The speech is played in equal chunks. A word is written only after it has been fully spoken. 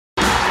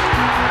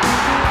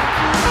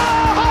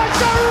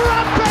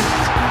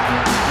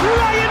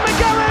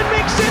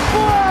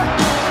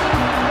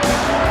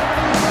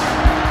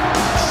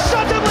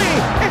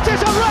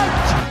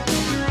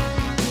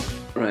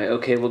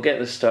Okay, we'll get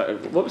this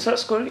started. What was that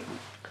score?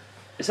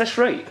 Is this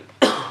right?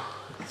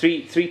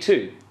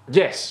 3-2.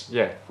 Yes,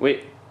 yeah.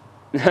 Wait,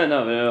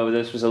 no.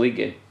 This was a league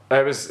game.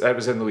 It was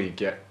in the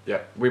league. Yeah.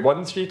 We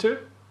won 3-2.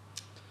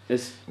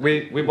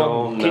 We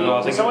won.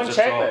 No, Can someone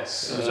check this?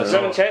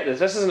 Someone check this.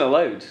 This isn't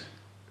allowed.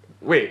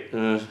 Wait.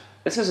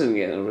 This isn't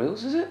getting the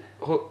rules, is it?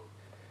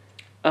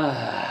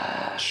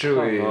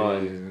 Surely. Come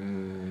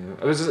on.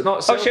 Was it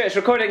not? Oh shit! It's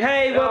recording.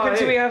 Hey, welcome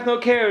to We Have No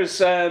Cares,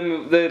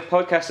 the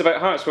podcast about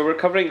Hearts, where we're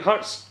covering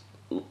Hearts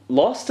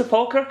lost to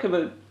Falkirk.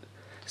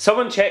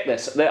 Someone check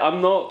this.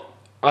 I'm not.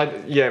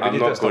 I'm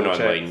not going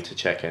online to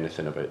check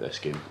anything about this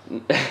game.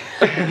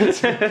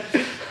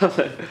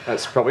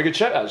 That's probably a good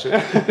check, actually.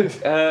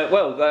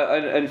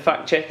 In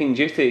fact checking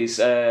duties,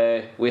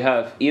 we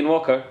have Ian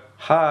Walker.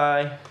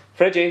 Hi.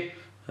 Fridgie.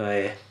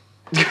 Hi.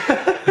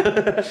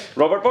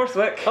 Robert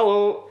Borthwick.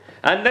 Hello.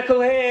 And Nicole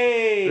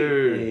Hay.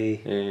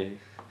 Hey.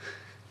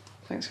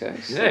 Thanks,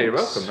 guys. Yeah, you're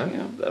welcome, man.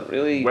 Yeah, that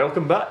really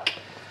Welcome back.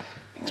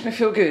 makes me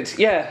feel good.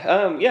 Sorry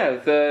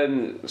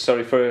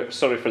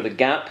for the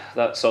gap.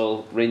 That's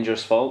all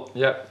Rangers' fault.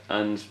 Yep.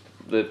 And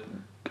the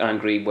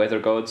angry weather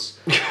gods.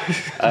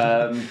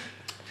 Hearts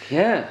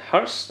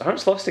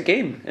lost a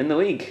game in the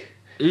league.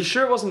 Are you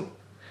sure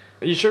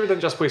we didn't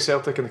just play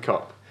Celtic in the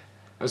cup?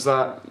 Is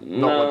that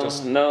not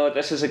what No,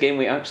 this is a game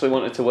we actually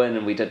wanted to win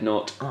and we did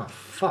not. Oh,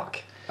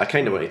 fuck. I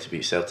kind of wanted to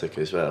beat Celtic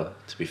as well,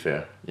 to be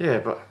fair. Yeah,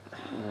 but...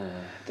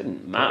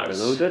 Didn't matter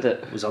though, did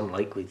it? It was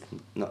unlikely.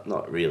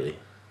 Not really,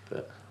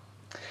 but...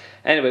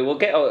 Anyway, we'll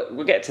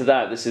get to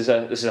that. This is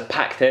a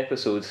packed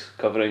episode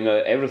covering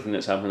everything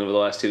that's happened over the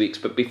last 2 weeks.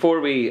 But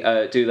before we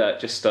do that,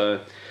 just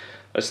a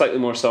slightly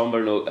more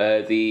somber note.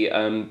 The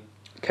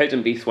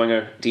Cowdenbeath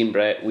winger Dean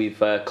Brett, we've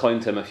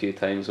clowned him a few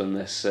times on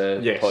this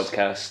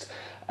podcast.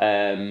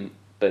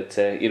 But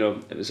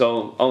it was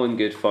all in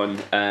good fun,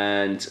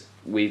 and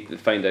we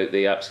found out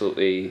the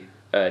absolutely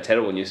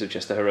terrible news of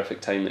just the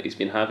horrific time that he's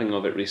been having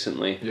of it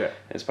recently in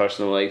his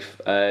personal life.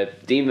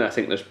 Dean, I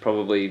think there's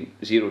probably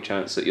zero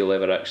chance that you'll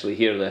ever actually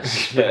hear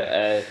this,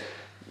 but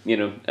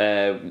you're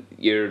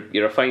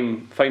a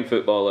fine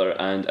footballer,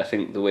 and I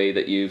think the way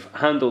that you've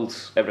handled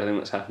everything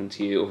that's happened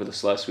to you over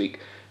this last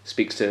week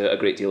speaks to a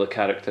great deal of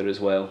character as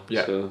well.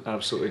 Yeah, so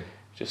absolutely.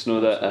 just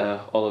know that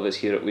all of us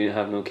here at We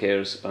Have No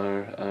Cares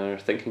are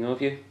thinking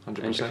of you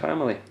 100%. and your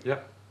family. Yeah.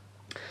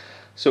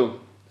 So,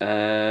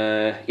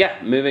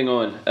 moving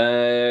on.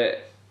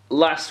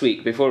 Last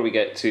week, before we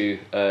get to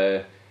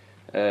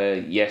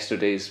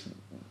yesterday's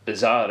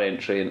bizarre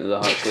entry into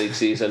the Hearts League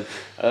season,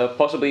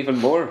 possibly even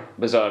more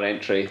bizarre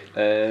entry.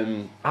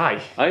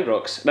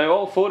 Ibrox. Now,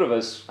 all four of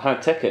us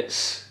had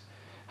tickets.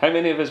 How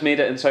many of us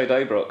made it inside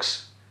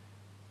Ibrox?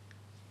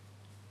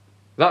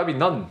 That'd be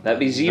none. That'd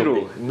be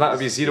zero. That'd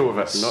be zero of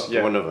us. Not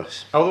one of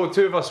us. Although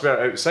two of us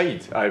were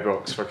outside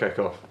Ibrox for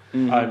kick-off.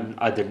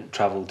 I didn't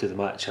travel to the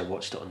match. I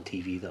watched it on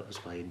TV. That was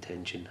my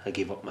intention. I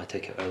gave up my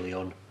ticket early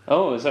on.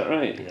 Oh, is that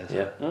right? Yes.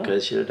 Yeah,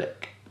 because you're a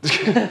dick.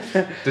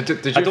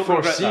 Did you don't regret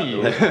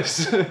foresee that,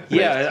 this?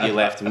 Yeah, You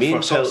left me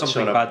and foresaw Pilch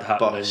something on bad a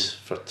happening. bus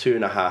for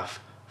 2.5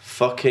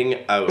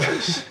 fucking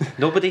hours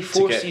Nobody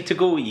forced you to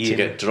go, Ian. to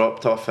get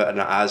dropped off at an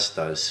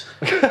Asda's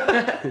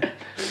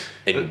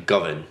in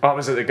Govan. Oh,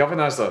 was it the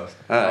Governor's though?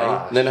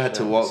 Aye. And then I had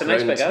to walk It's a nice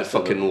round big to the Asda, though.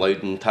 fucking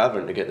Loudon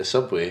Tavern to get the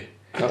subway.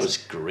 That was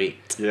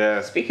great.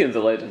 Yeah. Speaking of the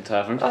Loudon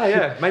Tavern. Ah,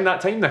 yeah. Mind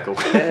that time, Nickel.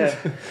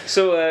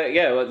 So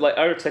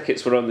our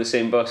tickets were on the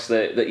same bus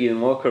that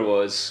Ian Walker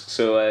was.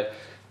 So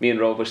me and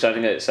Rob were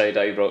standing outside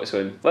Ibrox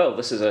going, well,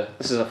 this is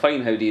a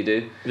fine how do you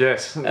do.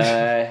 Yes.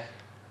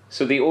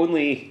 So the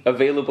only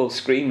available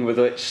screen with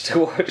which to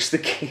watch the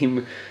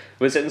game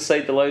was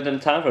inside the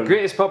Loudon Tavern.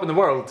 Greatest pub in the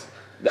world.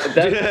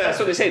 That's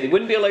what they say. They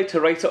wouldn't be allowed to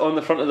write it on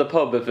the front of the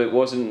pub if it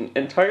wasn't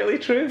entirely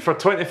true. For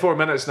 24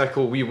 minutes,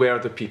 Nickel, we were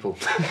the people.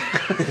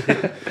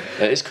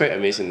 It is quite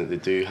amazing that they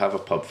do have a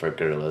pub for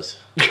gorillas.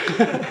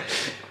 I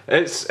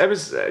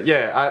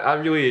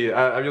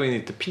really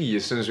need to pee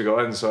as soon as we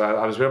got in, so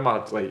I was wearing my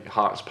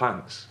Hearts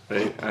pants,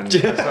 right? And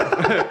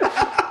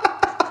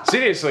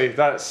seriously,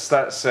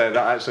 that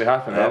actually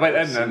happened. I went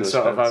in and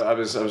sort of I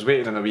was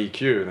waiting in a wee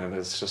queue, and then I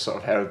just sort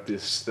of heard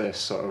this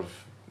sort of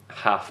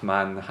half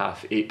man,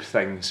 half ape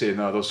thing saying,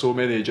 "Oh, there's so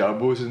many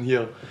Jambos in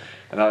here,"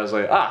 and I was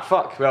like,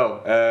 fuck,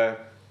 well,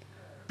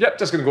 yep,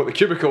 just gonna go to the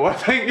cubicle, I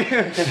think.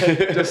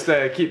 Just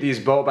keep these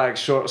ball bag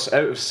shorts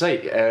out of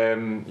sight.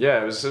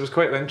 It was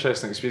quite an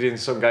interesting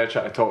experience. Some guy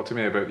tried to talk to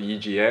me about the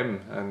EGM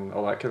and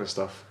all that kind of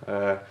stuff.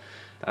 I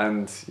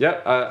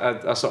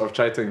sort of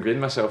tried to ingrain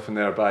myself in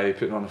there by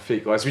putting on a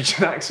fake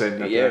Glaswegian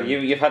accent.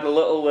 You've had a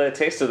little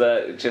taste of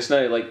that just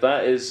now. Like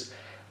that is.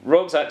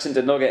 Rob's accent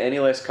did not get any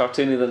less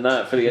cartoony than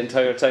that for the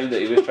entire time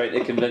that he was trying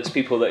to convince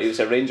people that he was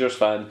a Rangers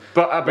fan.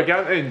 But I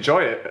began to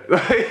enjoy it.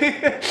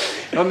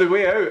 On the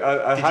way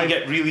out, Did you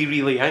get really,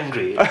 really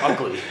angry and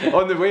ugly?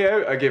 On the way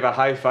out, I gave a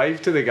high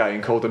five to the guy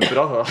and called him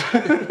brother.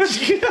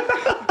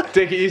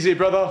 Take it easy,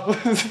 brother.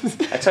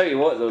 I tell you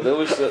what though,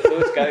 those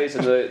guys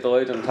in the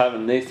Loudon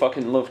Tavern, they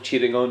fucking love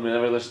cheering on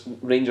whenever the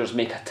Rangers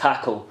make a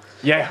tackle.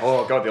 Yeah,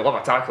 oh god, they love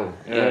a tackle.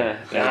 Yeah.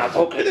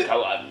 Fucking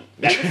Cowan.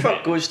 Who the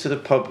fuck goes to the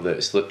pub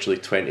that's literally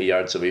 20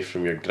 yards away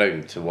from your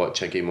ground to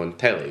watch a game on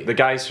telly? The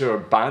guys who are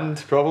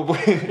banned,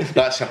 probably.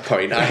 That's a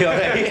point. Aye,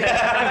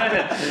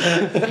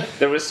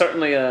 There was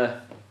certainly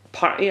a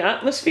party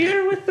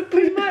atmosphere with the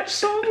pre-match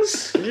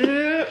songs.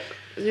 Yeah.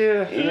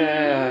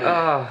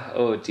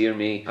 Oh dear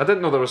me. I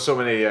didn't know there were so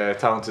many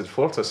talented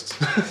flautists.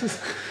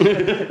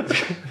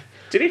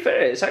 To be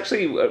fair, it's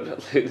actually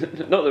not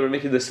that we're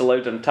making this a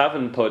Loud and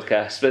Tavern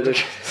podcast, but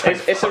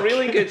it's a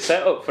really good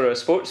setup for a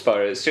sports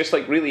bar. It's just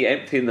like really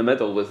empty in the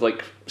middle with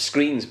like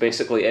screens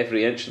basically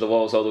every inch of the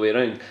walls all the way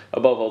around.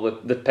 Above all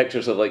the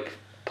pictures of like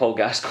Paul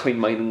Gascoigne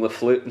mining the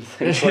flute and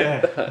things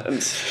like that.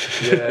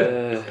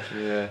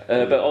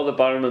 And, but all the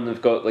barmen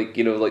have got like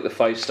like the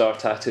 5-star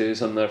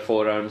tattoos on their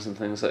forearms and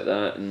things like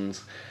that. And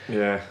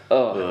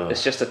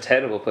it's just a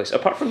terrible place.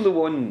 Apart from the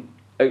one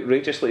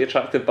outrageously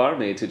attractive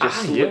barmaid who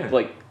just looked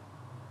like.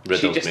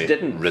 Riddled, she just mate.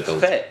 didn't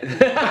Riddled. fit.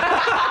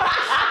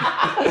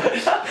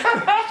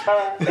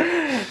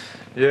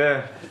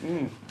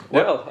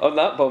 Well, on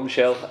that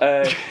bombshell,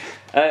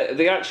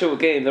 the actual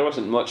game, there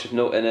wasn't much of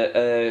note in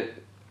it.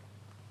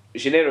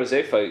 Gennaro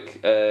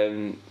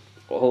Zeefuik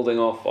holding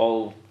off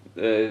all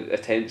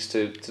attempts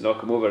to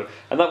knock him over,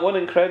 and that one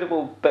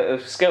incredible bit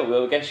of skill.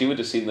 Well, I guess you would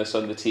have seen this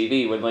on the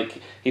TV when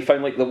like he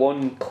found like the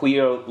one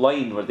clear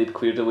line where they'd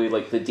cleared away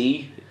like the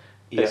D.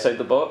 Inside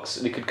the box,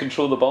 and he could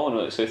control the ball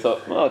on it. So he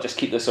thought, well, I'll just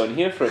keep this on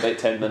here for about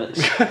 10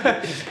 minutes.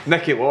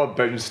 Nicky Law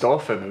bounced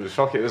off him.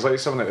 It was like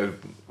something that would,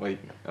 like,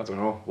 I don't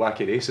know,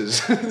 wacky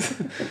races.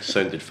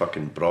 Sounded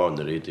fucking bra on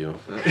the radio.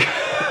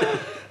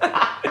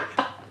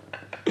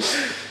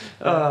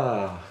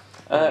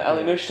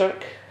 Ali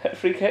Mushtark hit a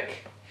free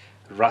kick.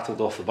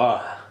 Rattled off the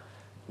bar.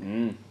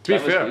 To be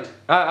fair,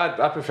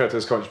 I preferred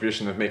his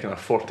contribution of making a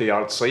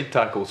 40-yard slide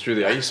tackle through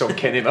the ice on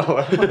Kenny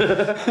Miller.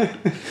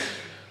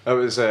 It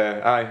was,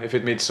 if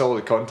he'd made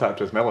solid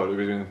contact with Miller, it would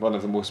have been one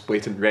of the most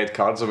blatant red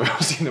cards I've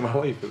ever seen in my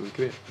life. It was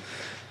great.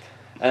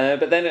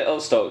 But then it all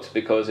stopped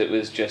because it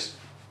was just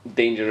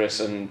dangerous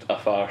and a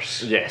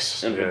farce.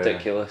 Yes. And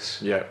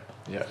ridiculous. Yeah.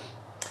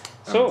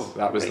 So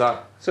that was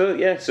that. So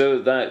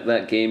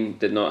that game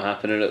did not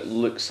happen, and it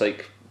looks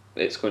like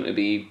it's going to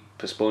be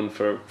postponed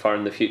for far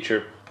in the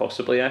future,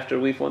 possibly after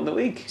we've won the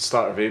league.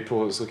 Start of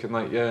April, it's looking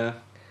like,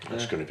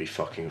 It's going to be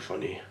fucking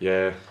funny.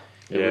 Yeah.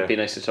 It would be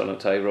nice to turn up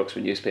to Ibrox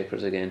with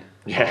newspapers again.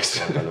 Yes.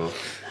 I know.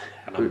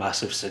 And a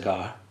massive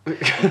cigar.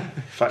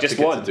 Just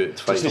one. To do it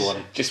twice.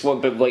 Just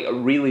one, but like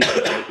really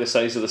like the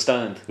size of the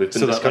stand. We've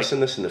been discussing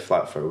this in the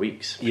flat for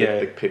weeks. Yeah.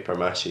 Big paper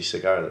mache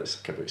cigar that's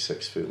like about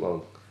 6 foot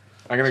long.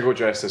 I'm going to go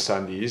dressed as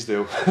Sandy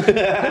Easdale.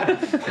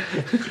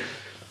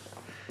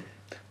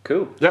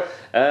 Cool.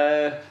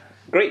 Yep.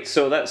 Great,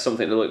 so that's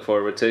something to look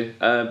forward to.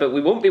 But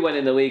we won't be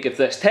winning the league if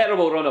this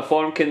terrible run of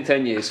form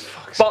continues.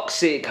 Fuck's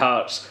sake,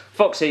 Hearts.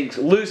 Fuck's sake,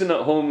 losing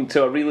at home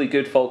to a really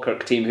good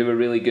Falkirk team who were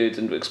really good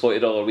and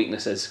exploited all our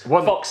weaknesses.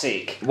 Fuck's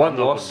sake. One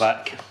loss.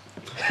 Back.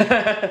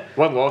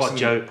 One loss.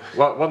 Watch out.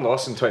 One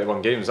loss in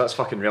 21 games. That's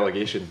fucking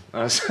relegation.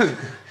 That's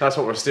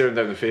what we're staring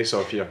down the face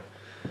of here.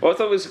 Well, I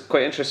thought it was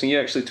quite interesting. You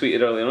actually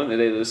tweeted earlier on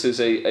today that this is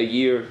a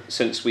year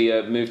since we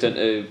moved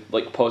into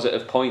like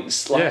positive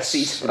points last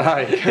season.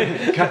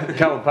 Aye.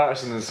 Callum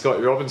Patterson and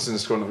Scotty Robinson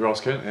scoring at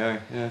Ross County.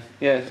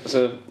 Yeah.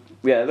 So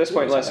at this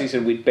point last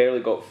season we'd barely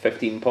got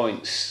 15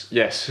 points.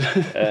 Yes.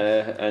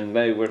 And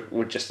now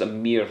we're just a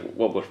mere.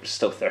 Well, we're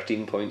still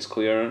 13 points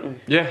clear, aren't we?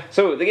 Yeah.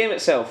 So the game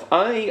itself,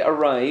 I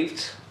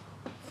arrived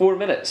 4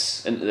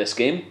 minutes into this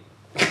game,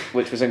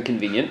 which was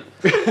inconvenient.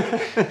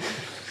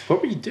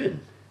 What were you doing?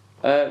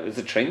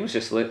 The train was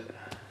just lit.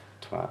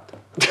 Twat.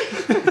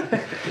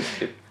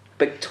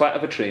 Big twat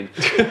of a train.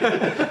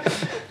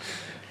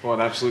 What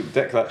an absolute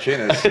dick that train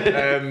is.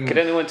 Could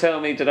anyone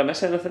tell me, did I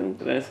miss anything?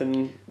 Did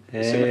anything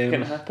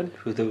significant happen?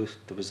 There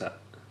was that.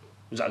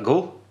 Was that a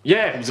goal?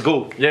 Yeah. It was a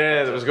goal.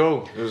 Yeah, there was a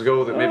goal. There was a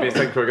goal that made me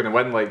think we were going to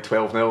win like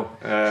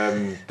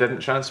 12-0. Didn't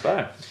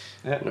transpire.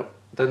 Yeah, no,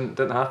 didn't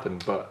happen.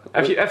 But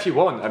if you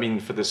want, I mean,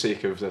 for the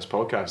sake of this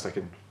podcast, I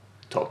can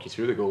talk you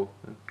through the goal.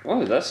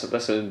 Oh,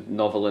 that's a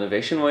novel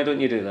innovation. Why don't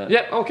you do that?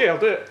 Yeah, okay, I'll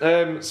do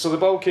it. So the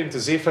ball came to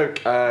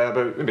Zeefuik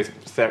about maybe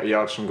 30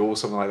 yards from goal,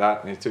 something like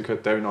that, and he took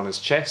it down on his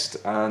chest,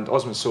 and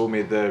Osman Sow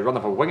made the run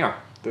of a winger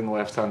down the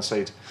left-hand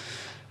side.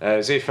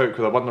 Zeefuik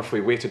with a wonderfully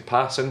weighted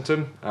pass into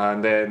him,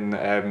 and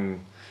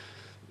then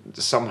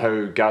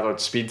somehow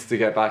gathered speed to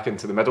get back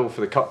into the middle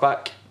for the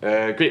cutback.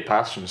 Great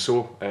pass from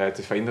Sow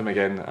to find him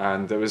again,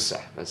 and it was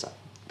a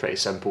pretty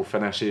simple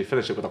finish. He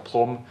finished it with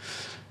aplomb.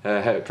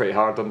 Hit it pretty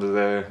hard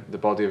under the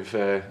body of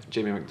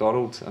Jamie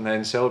McDonald, and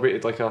then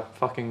celebrated like a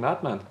fucking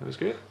madman. It was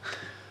great.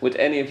 Would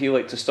any of you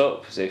like to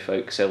stop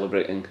Zeefuik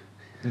celebrating?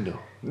 No.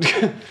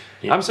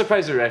 I'm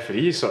surprised the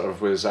referee sort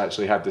of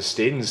actually had the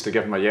stains to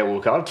give him a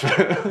yellow card for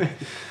it.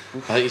 I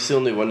think he's the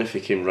only one, if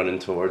he came running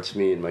towards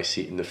me in my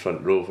seat in the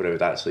front row, where I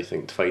would actually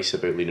think twice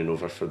about leaning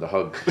over for the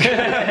hug.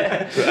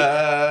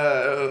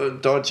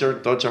 Dodge your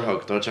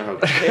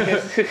hug.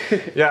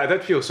 Yeah, I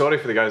did feel sorry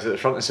for the guys at the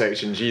front of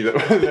section G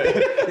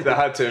that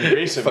had to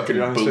embrace him. Fucking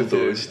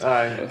bulldozed.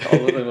 Aye.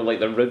 All of them are like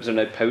their ribs are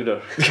now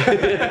powder.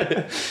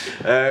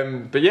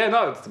 But yeah,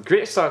 no,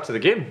 great start to the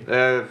game.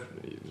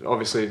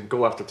 Obviously,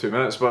 goal after 2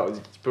 minutes, but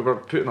we were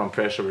putting on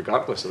pressure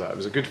regardless of that. It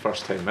was a good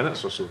first 10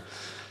 minutes or so.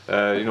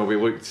 We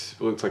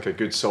looked like a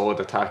good solid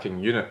attacking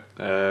unit.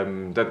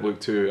 Didn't look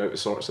too out of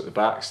sorts at the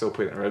back, still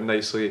playing it around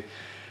nicely.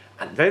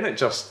 And then it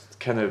just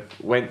kind of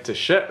went to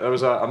shit. There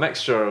was a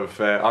mixture of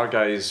our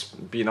guys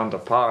being under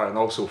par and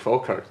also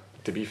Falkirk,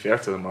 to be fair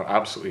to them, were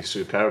absolutely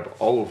superb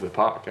all over the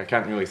park. I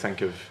can't really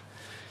think of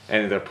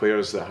any of their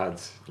players that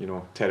had,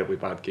 terribly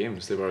bad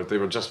games. They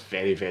were just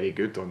very, very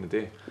good on the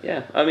day.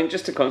 Yeah, I mean,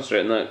 just to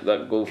concentrate on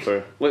that goal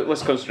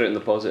let's concentrate on the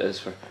positives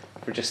for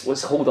just,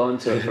 let's hold on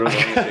to it for as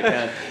long as we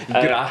can.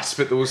 Grasp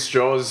at those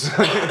straws.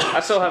 I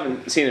still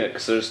haven't seen it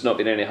because there's not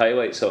been any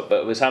highlights of it,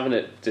 but I was having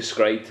it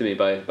described to me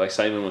by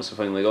Simon once I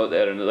finally got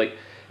there, and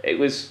it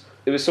was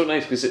so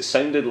nice because it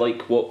sounded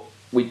like what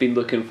we'd been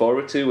looking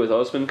forward to with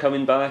Osman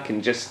coming back,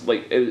 and just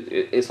like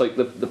it's like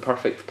the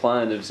perfect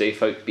plan of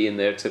Zeefout being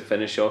there to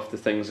finish off the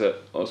things that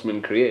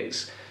Osman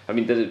creates. I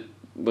mean,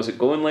 was it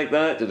going like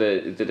that? Did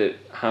it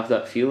have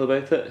that feel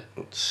about it?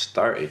 It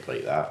started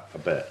like that a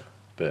bit,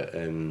 but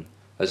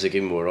as the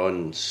game wore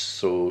on,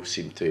 so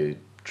seemed to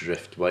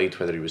drift wide,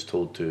 whether he was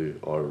told to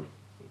or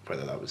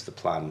whether that was the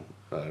plan.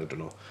 I don't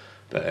know,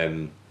 but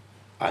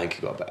I think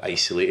he got a bit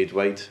isolated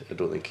wide. I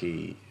don't think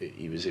he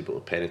was able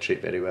to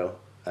penetrate very well.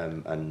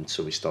 And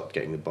so we stopped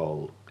getting the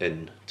ball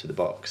into the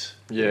box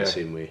in the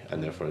same way,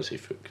 and therefore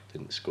Zeefout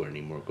didn't score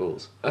any more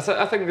goals. I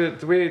think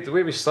the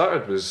way we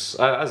started was,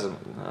 as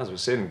I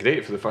was saying,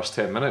 great for the first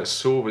 10 minutes.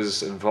 So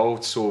was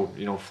involved. So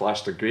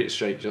flashed a great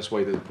strike just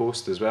wide of the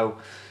post as well.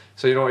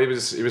 So he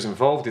was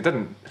involved. He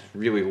didn't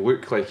really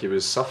look like he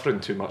was suffering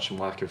too much from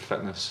lack of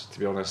fitness, to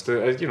be honest.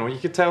 You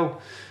could tell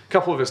a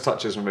couple of his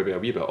touches were maybe a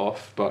wee bit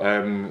off, but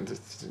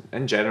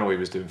in general he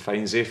was doing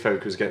fine.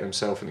 Zeefout was getting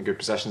himself into good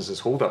positions.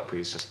 His hold up,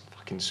 he's just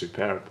fucking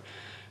superb.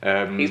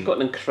 He's got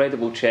an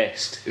incredible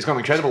chest. He's got an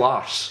incredible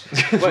arse.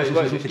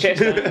 well, chest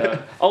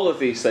and all of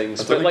these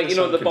things. But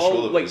the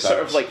ball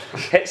sort of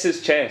hits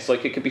his chest,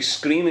 like it could be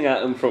screaming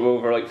at him from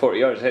over 40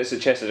 yards. It hits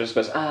his chest and just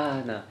goes,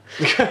 no.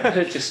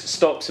 It just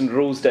stops and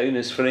rolls down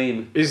his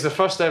frame. He's the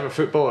first ever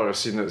footballer I've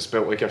seen that's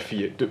built like a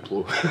Fiat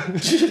Duplo.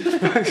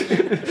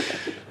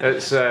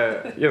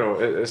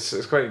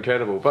 It's quite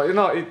incredible. But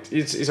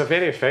he's a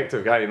very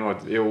effective guy.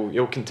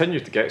 He'll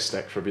continue to get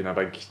stick for being a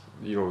big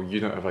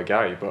unit of a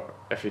guy, but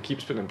if he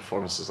keeps putting in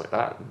performances like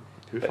that,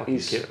 who fucking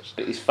cares?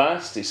 But he's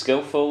fast, he's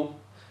skillful.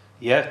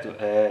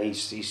 Yeah,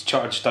 he's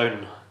charged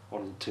down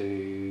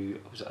onto,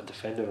 was it a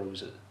defender or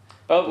was it?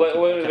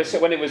 Oh,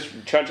 when he was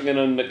charging in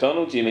on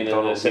McDonald, do you mean?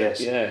 Yes.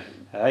 Yeah.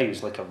 He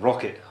was like a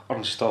rocket,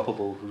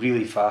 unstoppable,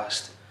 really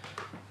fast,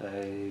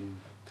 and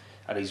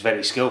he's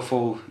very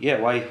skillful. Yeah,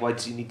 why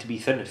does he need to be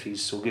thin if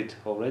he's so good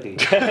already?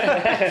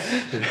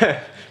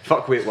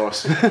 Fuck weight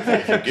loss.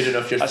 If you're good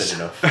enough, you're thin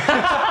enough.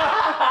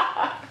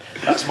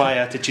 That's my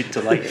attitude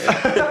to life.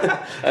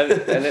 and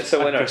it's a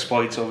winner. Chris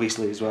Boyd's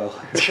obviously as well,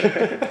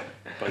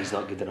 but he's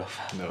not good enough.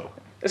 No.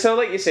 So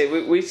like you say,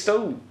 we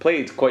still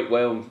played quite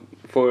well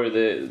for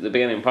the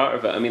beginning part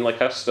of it. I mean,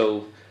 I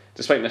still,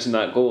 despite missing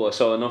that goal, I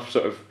saw enough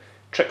sort of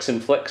tricks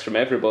and flicks from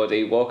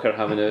everybody. Walker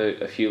having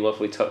a few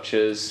lovely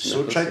touches.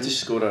 So tried to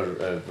score what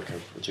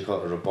do you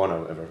call it, a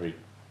Rabona, whatever.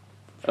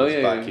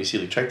 Back,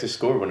 he tried to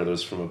score one of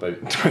those from about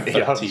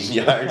 13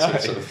 yards or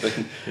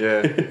something.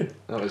 Yeah,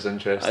 that was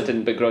interesting. I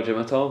didn't begrudge him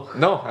at all.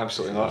 No,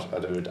 absolutely not. I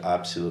would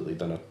absolutely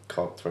done a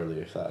cock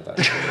twirly if that had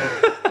actually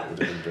would have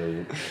been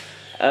brilliant.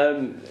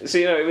 So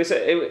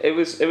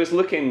it was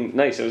looking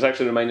nice. It was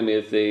actually reminding me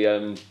of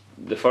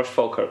the first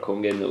Falkirk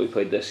home game that we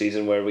played this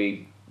season, where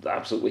we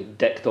absolutely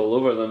dicked all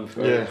over them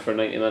for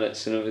 90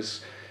 minutes, and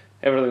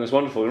everything was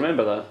wonderful.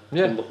 Remember that?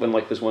 Yeah. When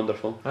life was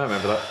wonderful. I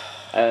remember that.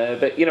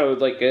 But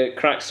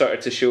cracks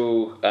started to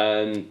show.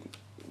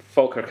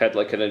 Falkirk had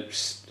an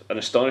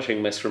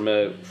astonishing miss from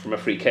a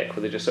free kick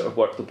where they just sort of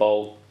worked the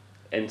ball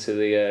into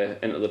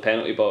the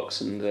penalty box,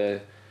 and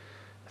I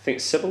think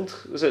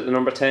Sibbald, was it the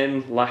number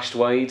 10, lashed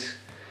wide.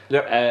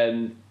 Yep.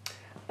 And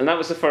that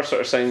was the first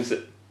sort of signs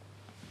that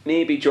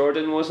maybe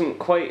Jordan wasn't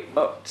quite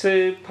up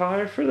to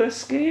par for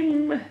this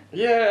game.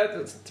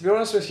 Yeah, to be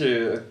honest with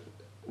you,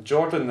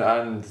 Jordan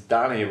and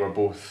Danny were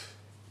both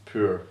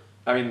poor.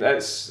 I mean,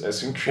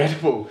 it's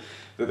incredible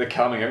that the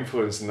calming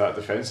influence in that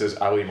defence is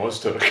Ali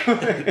Moztur.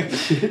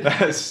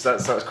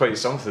 that's quite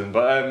something.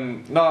 But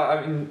no,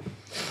 I mean,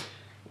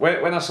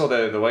 when I saw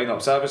the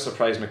lineups, I was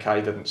surprised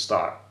Mackay didn't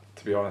start.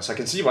 To be honest, I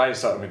can see why he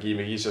started McGee.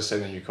 McGee's just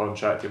signed a new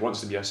contract. He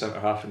wants to be a centre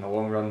half in the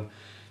long run.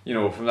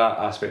 From that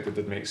aspect, it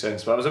did make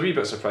sense. But I was a wee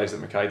bit surprised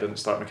that Mackay didn't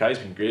start. Mackay's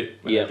been great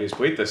whenever he's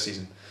played this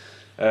season.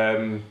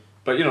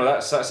 But you know,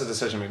 that's the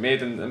decision we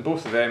made, and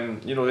both of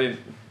them, you know, they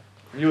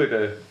really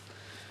the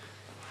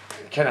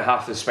kind of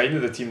half the spine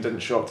of the team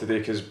didn't show up today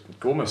because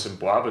Gomez and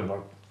Blabin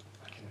were.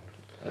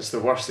 It's the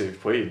worst they've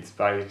played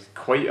by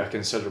quite a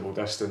considerable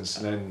distance,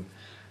 and then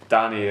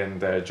Danny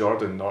and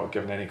Jordan not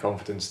giving any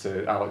confidence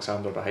to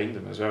Alexander behind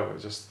him as well.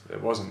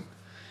 It wasn't.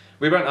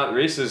 We weren't at the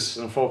races,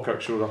 and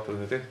Falkirk showed up in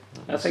the day.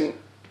 I think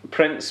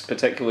Prince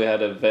particularly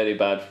had a very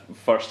bad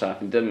first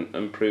half and didn't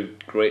improve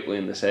greatly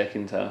in the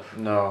second half.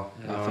 No.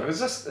 It was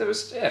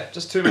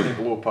just too many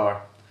below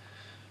par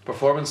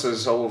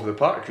performances all over the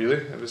park. Really,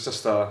 it was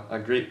just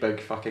a great big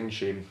fucking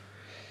shame.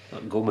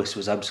 Gomez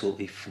was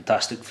absolutely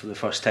fantastic for the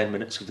first 10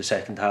 minutes of the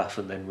second half,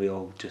 and then we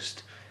all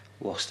just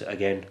lost it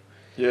again.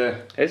 Yeah.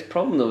 His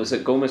problem though is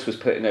that Gomez was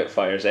putting out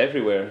fires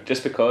everywhere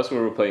just because we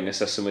were playing a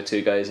system with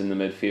two guys in the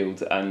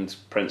midfield and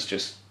Prince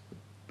just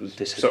was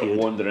sort of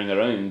wandering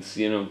around.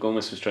 You know,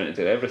 Gomez was trying to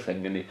do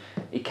everything, and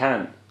he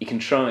can't. He can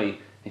try.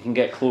 He can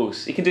get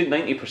close. He can do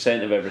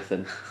 90% of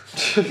everything.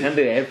 He can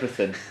do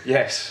everything.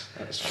 Yes,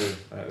 that's true.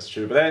 That's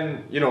true. But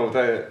then, you know,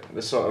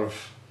 the sort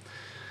of,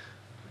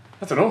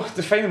 I don't know,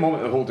 the final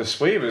moment of the whole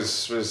display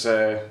was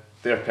their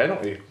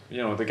penalty. You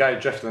know, the guy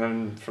drifting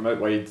in from out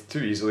wide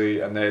too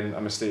easily, and then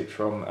a mistake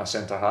from a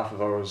centre half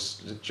of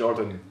ours,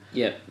 Jordan.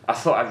 Yeah.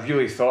 I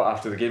really thought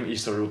after the game at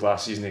Easter Road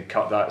last season he'd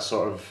cut that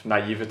sort of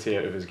naivety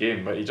out of his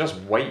game, but he just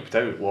wiped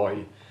out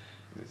Loy.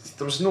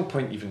 There was no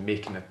point even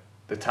making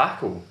the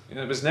tackle. You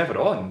know, it was never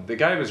on. The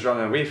guy was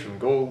running away from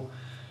goal.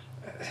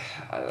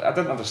 I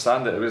didn't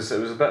understand it. It was a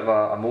bit of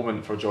a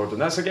moment for Jordan.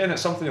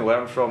 It's something you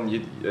learn from.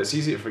 It's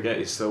easy to forget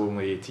he's still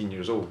only 18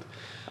 years old.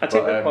 I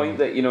take the point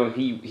that, you know,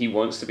 he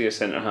wants to be a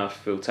centre half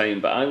full time,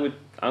 but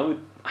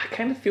I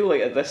kind of feel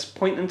like at this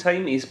point in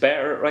time he's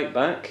better at right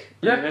back.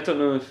 Yeah. I mean, I don't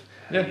know if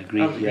I would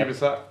agree with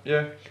that.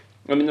 Yeah.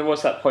 I mean, there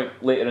was that point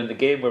later in the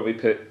game where we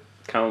put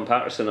Callum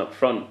Patterson up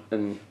front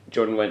and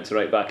Jordan went to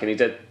right back, and he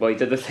did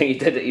the thing he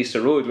did at Easter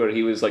Road where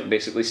he was like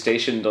basically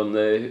stationed on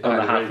the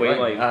halfway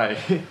line.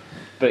 Aye.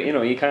 But you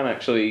know, you can't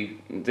actually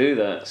do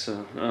that,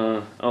 so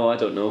I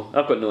don't know.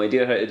 I've got no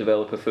idea how to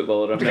develop a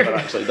footballer. I've never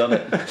actually done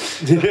it.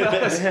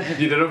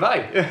 Neither have I.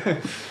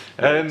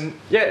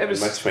 It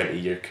was my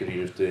 20-year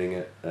career of doing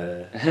it.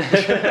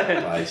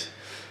 Lies.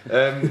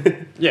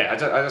 I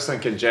just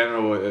think in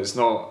general it's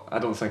not. I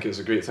don't think it's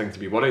a great thing to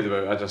be worried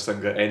about. I just think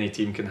that any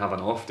team can have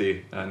an off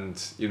day,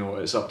 and you know,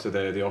 it's up to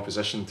the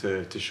opposition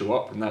to show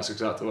up, and that's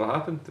exactly what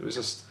happened. It was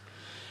just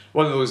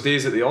one of those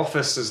days at the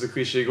office, as the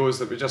cliche goes,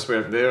 that we just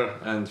weren't there.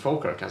 And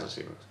Falkirk, as I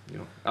say, you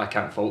know, I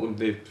can't fault them.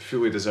 They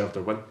fully deserved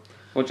their win.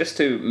 Well, just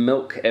to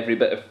milk every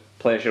bit of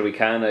pleasure we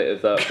can out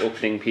of that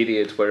opening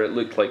period where it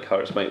looked like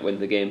Hearts might win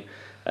the game,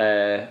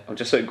 I'm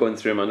just sort of going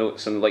through my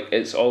notes, and like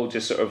it's all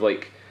just sort of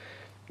like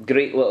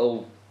great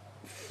little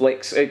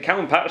flicks.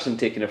 Callum Patterson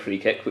taking a free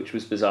kick, which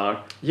was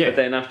bizarre. Yeah. But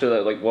then after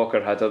that, like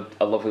Walker had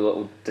a lovely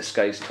little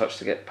disguised touch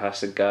to get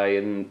past the guy,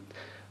 and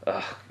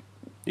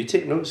you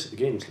take notes at the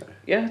games now?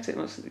 Yeah, I take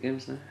notes at the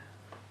games now.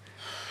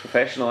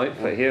 Professional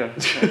outfit here.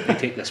 We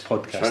take this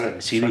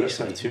podcast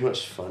seriously. Too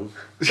much fun.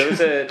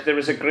 There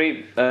was a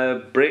great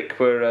break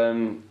where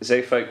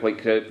Zayfak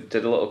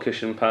did a little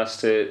cushion pass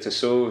to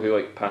So, who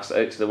like passed it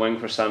out to the wing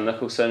for Sam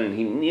Nicholson, and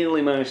he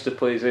nearly managed to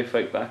play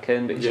Zayfak back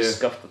in, but he just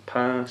scuffed the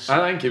pass.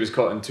 I think he was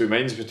caught in two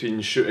minds between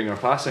shooting or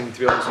passing. To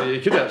be honest with you,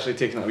 he could have actually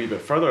taken it a wee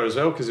bit further as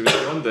well because he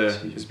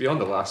was beyond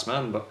the last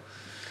man. But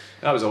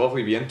that was a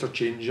lovely wee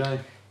interchange.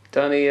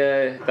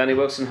 Danny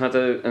Wilson had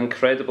an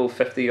incredible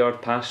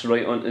 50-yard pass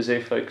right onto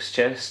Zayfak's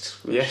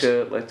chest, which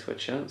led to a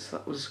chance.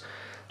 That was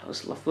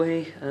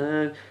lovely.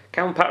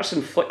 Callum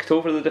Patterson flicked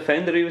over the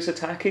defender he was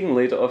attacking,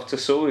 laid it off to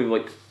So,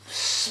 who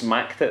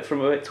smacked it from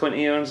about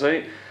 20 yards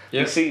out.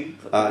 You see,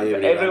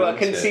 everyone, I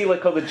can see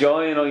all the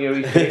joy in all your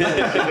faces.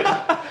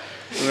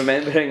 I'm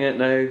remembering it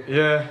now.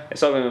 Yeah,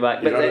 it's all coming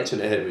back. He ran into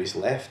the head with his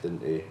left,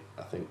 didn't he?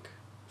 I think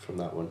from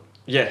that one.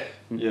 Yeah.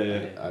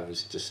 I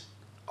was just.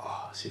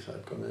 See if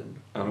I'd gone in.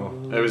 I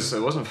know. It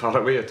wasn't far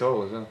away at all,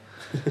 was it?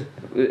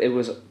 It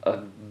was a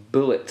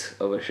bullet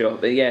of a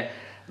shot. But yeah,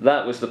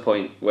 that was the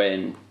point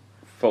when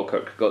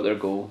Falkirk got their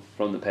goal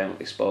from the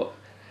penalty spot,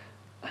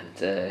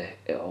 and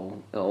it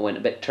all went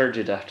a bit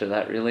turgid after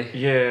that, really.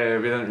 Yeah,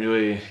 we didn't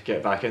really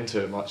get back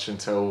into it much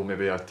until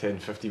maybe a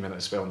 10-15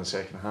 minute spell in the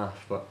second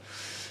half. But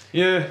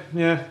yeah.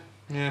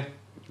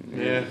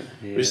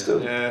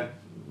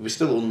 We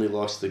still only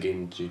lost the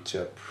game due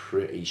to a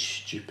pretty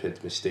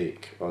stupid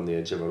mistake on the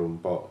edge of our own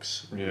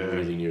box,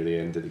 really near the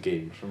end of the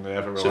game. From the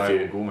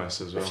ever-reliable Gomez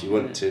as well. If you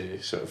want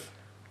to sort of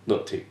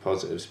not take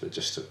positives, but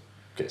just to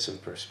get some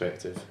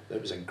perspective,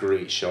 it was a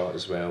great shot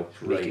as well.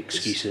 Right,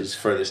 excuses.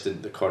 Furthest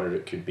into the corner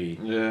it could be.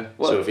 Yeah.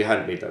 So if you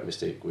hadn't made that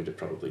mistake, we'd have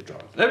probably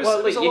drawn. There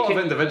was a lot of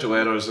individual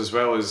errors as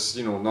well as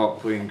not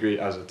playing great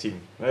as a team.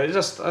 It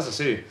just, as I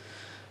say,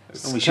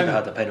 and we should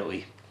have had a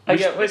penalty.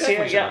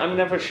 I'm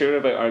never sure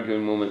about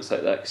arguing moments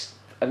like that. 'Cause,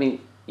 I mean,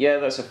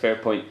 that's a fair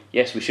point.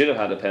 Yes, we should have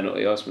had a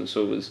penalty. Osman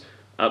So was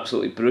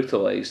absolutely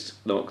brutalised,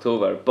 knocked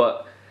over.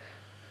 But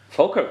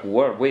Falkirk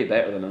were way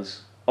better than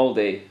us all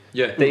day.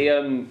 Yeah. They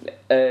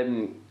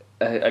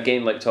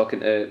again, like talking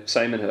to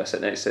Simon, who I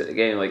sit next to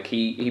again, like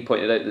he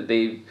pointed out that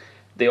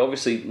they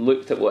obviously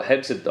looked at what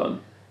Hibs had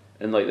done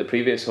in like the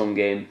previous home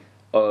game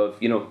of,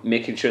 you know,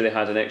 making sure they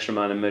had an extra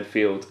man in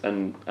midfield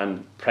and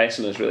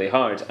pressing us really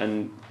hard,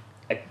 and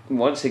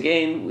once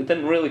again we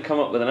didn't really come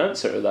up with an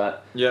answer to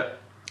that. Yeah.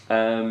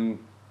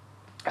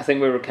 I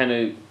think we were kind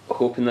of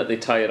hoping that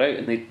they'd tire out,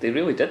 and they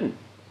really didn't.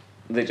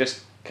 They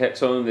just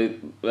kept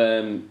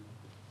on.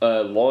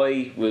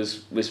 Loy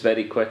was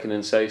very quick and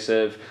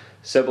incisive.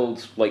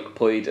 Sibbald like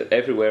played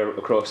everywhere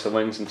across the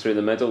wings and through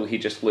the middle. He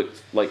just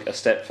looked like a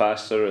step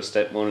faster, a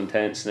step more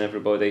intense than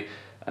everybody.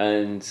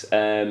 And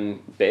John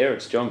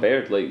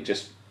Baird, like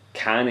just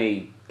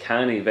canny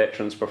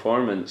veteran's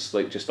performance.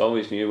 Like just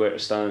always knew where to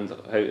stand,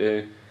 how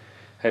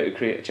to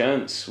create a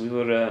chance. We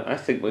were, I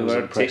think, we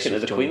were taking to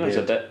the Queeners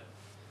a bit.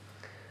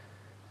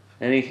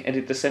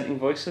 Any dissenting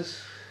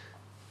voices?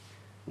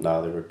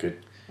 Nah, they were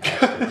good.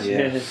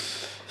 Yeah.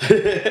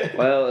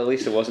 Well, at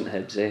least it wasn't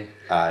Hibs, eh?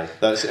 Aye,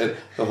 that's it.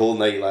 The whole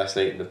night last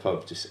night in the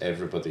pub, just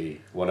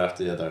everybody, one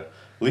after the other.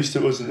 At least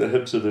it wasn't the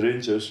Hibs or the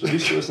Rangers. At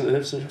least it wasn't the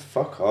Hibs or the...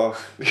 Fuck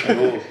off.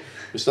 No,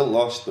 we still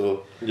lost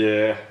though.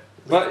 Yeah.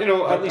 But, you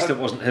know... At least it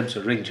wasn't Hibs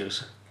or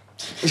Rangers.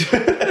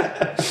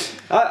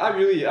 I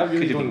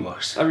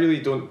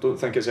really don't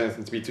think it's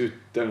anything to be too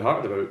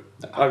downhearted about.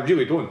 I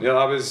really don't. Yeah,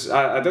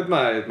 I did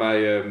my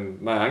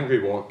my angry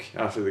walk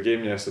after the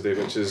game yesterday,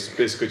 which is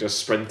basically just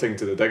sprinting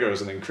to the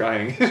diggers and then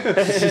crying,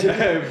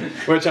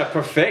 which I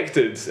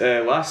perfected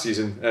last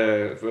season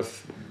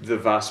with the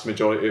vast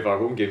majority of our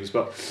home games.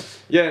 But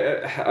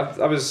yeah,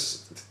 I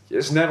was.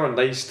 It's never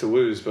nice to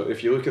lose, but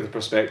if you look at the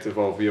perspective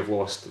of we have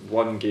lost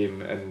one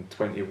game in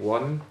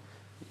 21.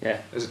 Yeah.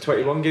 Is it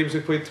 21 games we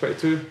played,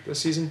 22 this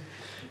season?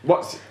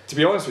 What? To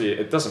be honest with you,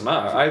 it doesn't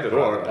matter either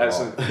or.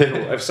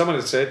 If someone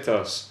had said to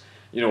us,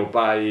 you know,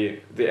 by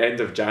the end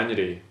of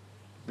January,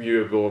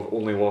 you will have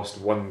only lost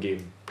one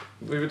game,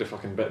 we would have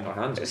fucking bitten our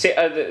hands. See,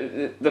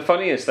 the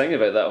funniest thing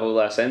about that whole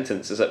last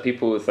sentence is that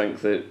people would think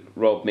that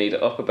Rob made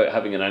it up about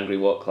having an angry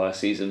walk last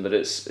season, but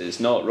it's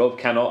not. Rob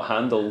cannot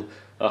handle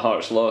a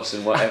Hearts loss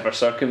in whatever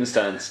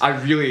circumstance. I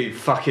really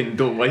fucking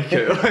don't like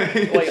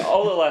it. Like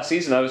all the last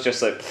season, I was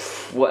just like,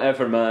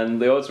 whatever, man.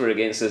 The odds were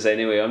against us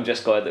anyway. I'm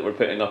just glad that we're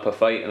putting up a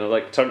fight. And I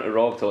like turned to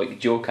Rob to like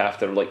joke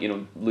after like, you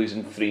know,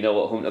 losing 3-0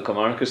 at home to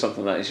Kilmarnock or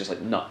something like that. He's just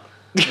like, no,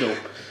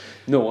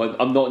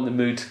 I'm not in the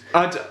mood.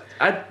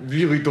 I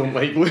really don't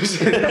like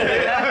losing.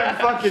 I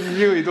fucking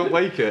really don't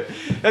like it.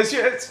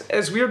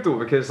 It's weird though,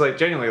 because like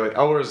genuinely like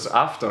hours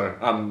after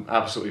I'm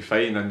absolutely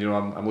fine, and you know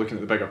I'm looking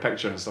at the bigger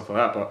picture and stuff like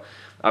that, but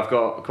I've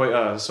got quite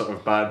a sort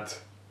of bad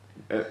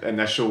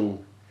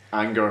initial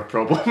anger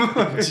problem.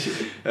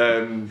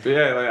 But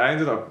yeah, like I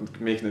ended up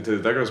making it to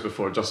the diggers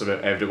before just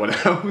about everyone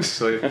else.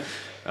 Like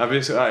I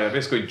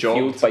basically jogged.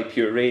 Fueled by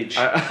pure rage.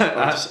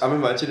 I'm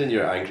imagining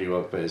your angry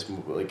walk, but it's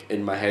more, like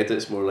in my head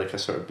it's more like a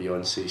sort of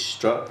Beyonce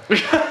strut.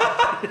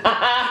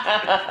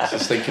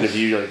 Just thinking of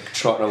you like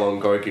trotting along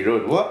Gorgie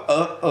Road. What?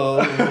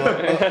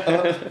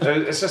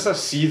 It's just a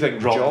seething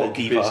jog,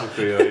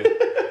 basically.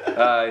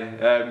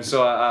 Like.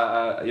 So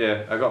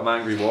I got my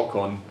angry walk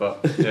on, but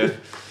yeah.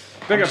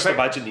 I'm just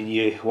imagining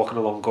you walking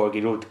along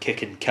Gorgie Road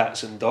kicking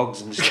cats and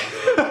dogs and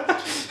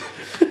stuff.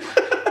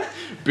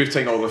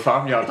 Booting all the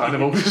farmyard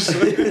animals.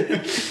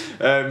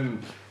 To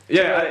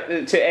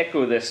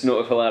echo this note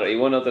of hilarity,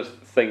 one other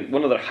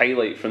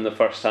highlight from the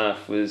first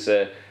half was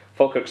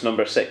Falkirk's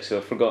number 6, who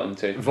I've forgotten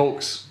to.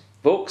 Volks,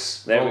 we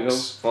go.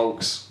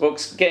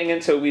 Volks getting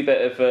into a wee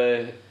bit of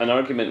an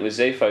argument with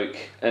Zeefuik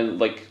and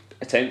like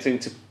attempting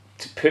to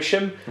push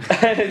him,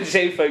 and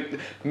Zeefuik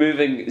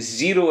moving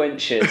 0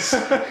 inches,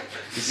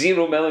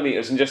 0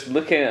 millimetres, and just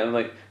looking at him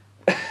like,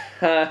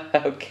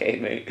 okay,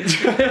 mate.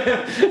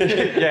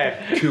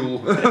 Yeah, cool.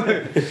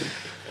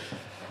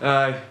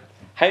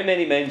 How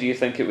many men do you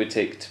think it would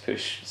take to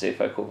push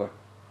Zeefuik over?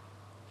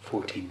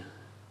 14.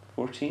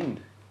 14?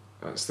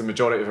 That's the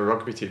majority of a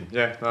rugby team.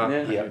 Yeah.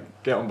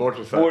 Get on board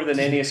with that. More than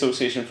any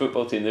association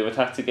football team. They would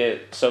have to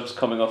get subs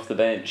coming off the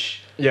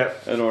bench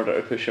in order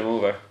to push him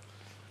over.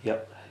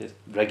 Yep.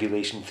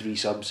 Regulation 3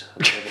 subs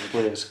and 7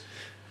 players.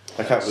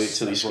 I can't wait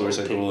till he scores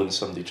a goal and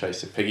somebody tries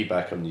to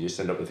piggyback him and you just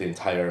end up with the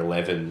entire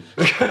 11,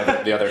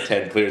 the other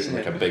 10 players in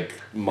like a big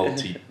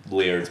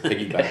multi-layered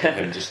piggyback of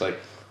him just like,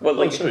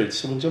 sorry, did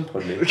someone jump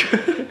on me?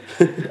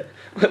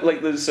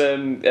 Like those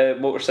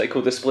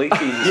motorcycle display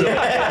teams.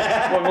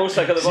 One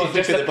motorcycle at the bottom,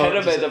 just a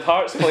pyramid of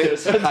Hearts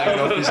players hanging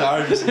off his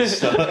arms and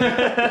stuff.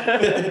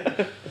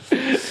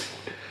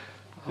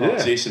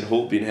 Jason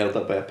Holt being held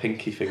up by a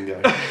pinky finger.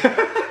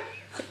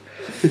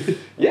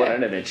 What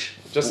an image.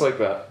 Just like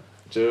that.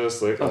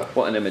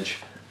 What an image.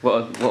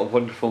 What a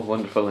wonderful,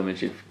 wonderful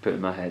image you've put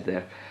in my head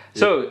there. Yeah.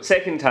 So,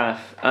 second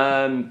half.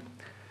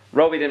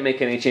 Robbie didn't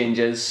make any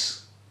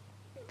changes.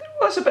 There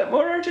was a bit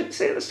more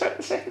urgency at the start of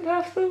the second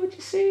half, though, would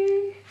you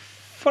say?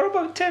 For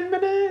about 10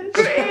 minutes.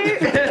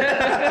 Great!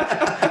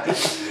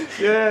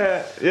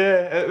 Yeah,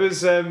 it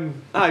was...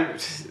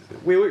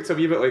 we looked a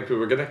wee bit like we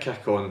were going to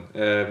kick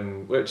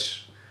on,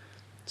 which...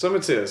 Some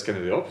would say it's kind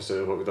of the opposite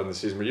of what we've done this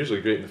season. We're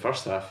usually great in the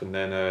first half and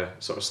then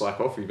sort of slack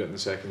off a wee bit in the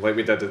second, like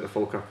we did at the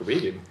Falkirk away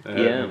game.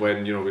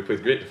 When we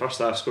played great in the first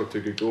half, scored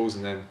 2 good goals,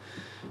 and then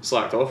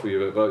slacked off a wee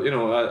bit. But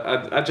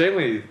I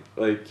generally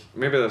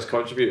maybe this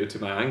contributed to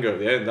my anger at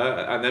the end.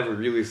 I never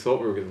really thought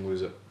we were going to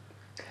lose it.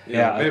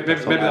 Maybe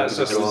that's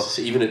just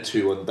even at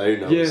 2-1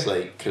 down. I was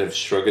kind of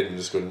shrugging and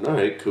just going, all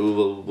right,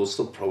 cool. We'll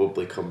still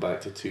probably come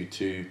back to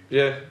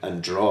 2-2.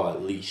 And draw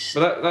at least.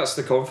 But that's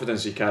the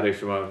confidence you carry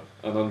from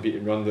an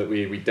unbeaten run that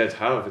we did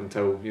have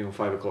until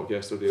 5 o'clock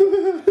yesterday.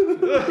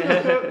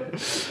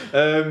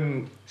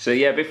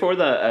 So before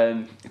that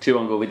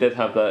 2-1 goal, we did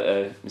have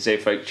that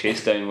Zeefuik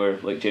chase down where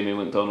Jamie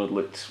McDonald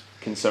looked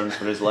concerned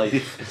for his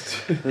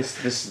life.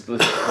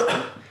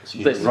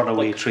 this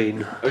runaway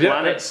train,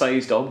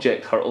 planet-sized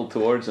object hurtled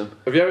towards him.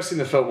 Have you ever seen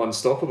the film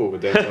Unstoppable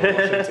with Denzel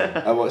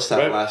Washington? I watched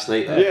that last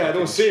night. I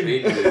don't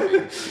see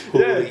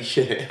Holy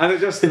shit! And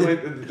it just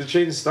the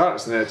train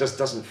starts and it just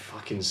doesn't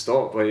fucking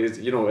stop.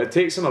 It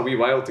takes him a wee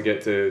while to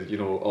get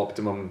to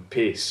optimum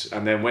pace,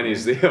 and then when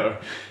he's there,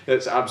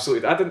 it's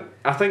absolutely.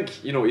 I think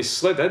he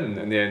slid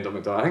in the end of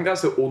McDonald. I think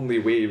that's the only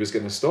way he was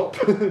going to stop.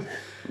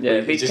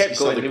 If he kept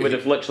going, he would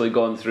have literally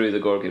gone through the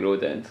Gorgie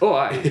Road end. Oh,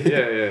 aye.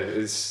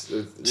 It's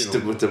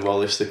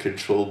demolish the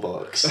control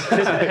box. He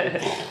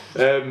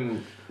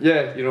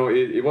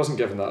wasn't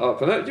giving that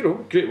up, and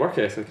that, great work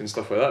ethic and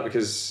stuff like that,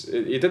 because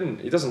he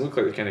doesn't look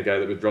like the kind of guy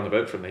that would run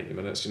about for 90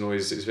 minutes.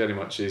 He's very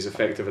much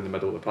effective in the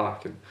middle of the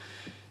park, and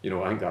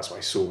I think that's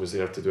why So was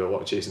there to do a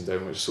lot of chasing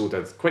down, which So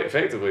did quite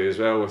effectively as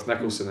well, with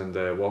Nicholson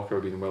and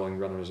Walker being willing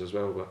runners as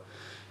well. But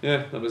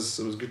it was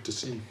good to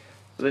see.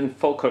 But then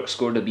Falkirk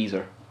scored a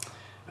beezer.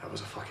 That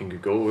was a fucking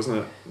good goal, wasn't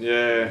it?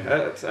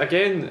 Yeah.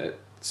 Again,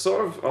 it's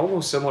sort of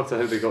almost similar to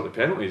how they got the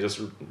penalty, just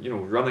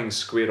running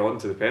square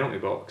onto the penalty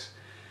box.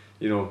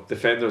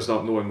 Defenders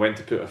not knowing when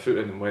to put a foot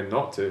in and when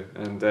not to,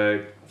 and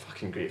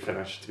fucking great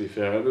finish, to be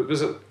fair. Who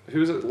was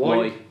it?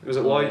 Lloyd? Was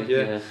it Lloyd?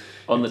 Yeah.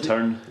 On the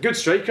turn. Good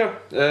striker.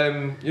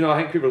 I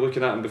think we were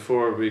looking at him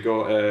before we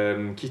got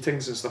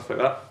Keatings and stuff like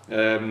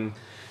that.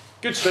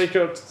 Good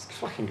striker,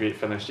 fucking great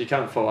finish. You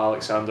can't fault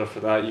Alexander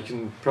for that. You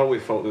can probably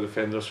fault the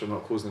defenders for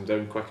not closing him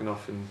down quick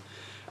enough and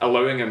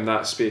allowing him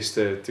that space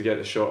to get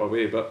the shot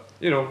away. But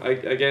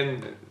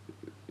again,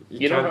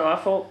 you know who I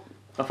fault?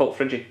 I fault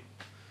Friggy.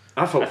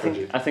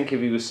 I think if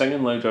he was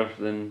singing louder,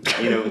 then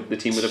the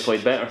team would have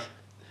played better.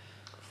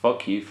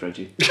 Fuck you,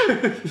 Friggy.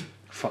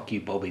 Fuck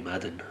you, Bobby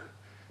Madden.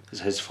 It's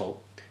his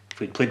fault.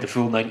 If we'd played the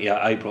full 90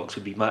 at Ibrox,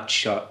 we'd be match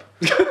sharp.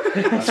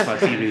 That's my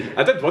theory.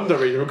 I did wonder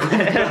where you were going.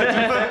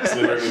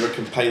 we were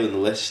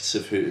compiling lists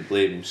of who to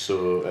blame.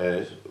 So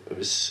it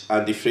was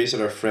Andy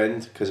Fraser, our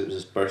friend, because it was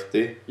his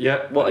birthday.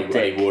 Yeah, he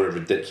wore a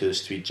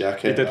ridiculous tweed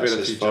jacket. He did wear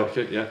a tweed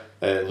jacket. Yeah.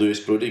 Lewis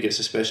Brody gets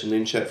a special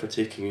name check for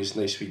taking his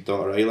nice sweet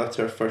daughter Isla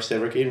to her first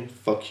ever game.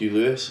 Fuck you,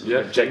 Lewis.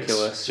 Yeah,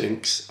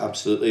 Jinx,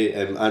 absolutely.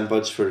 Anne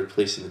Budge for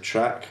replacing the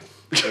track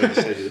on the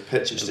side of the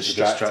pitch. It's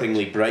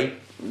distractingly bright.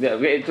 Yeah,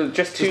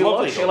 just too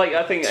much.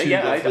 I think.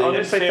 I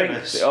honestly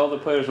think all the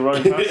players were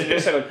running past and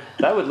just saying,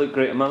 that would look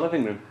great in my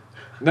living room.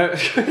 Now,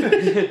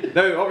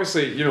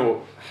 obviously,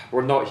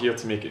 we're not here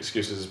to make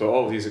excuses, but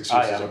all of these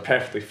excuses are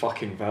perfectly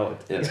fucking valid.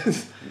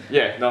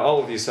 Yeah. All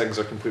of these things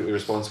are completely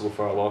responsible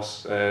for our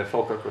loss.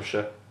 Falkirk was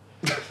shit.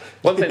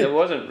 One thing that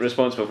wasn't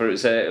responsible for it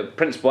was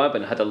Prince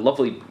Boabin had a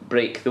lovely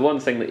break. The one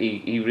thing that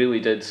he really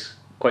did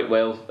quite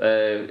well,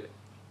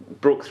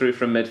 broke through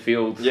from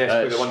midfield,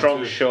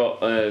 strong shot,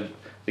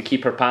 the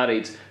keeper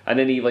parried, and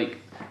then he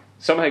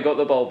somehow got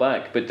the ball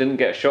back but didn't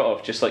get a shot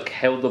off, just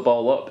held the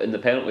ball up in the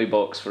penalty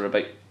box for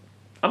about,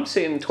 I'm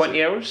saying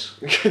 20 hours.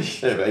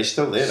 Yeah, but he's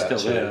still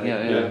there.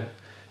 Yeah.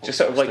 Just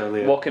sort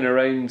of walking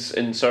around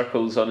in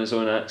circles on his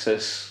own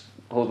axis,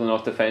 holding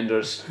off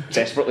defenders,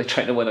 desperately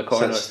trying to win a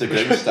corner. So the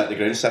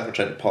ground staff are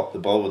trying to pop the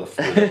ball with a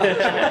foot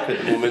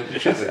at the moment.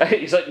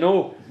 He's like,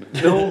 no,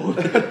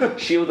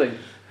 shielding.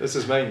 This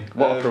is mine.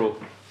 What a pro.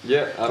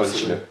 Yeah,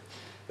 absolutely.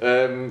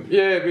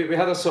 We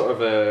had a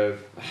sort of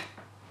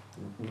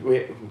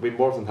we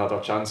more than had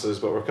our chances,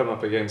 but we're coming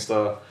up against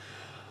a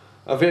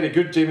very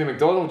good Jamie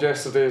McDonald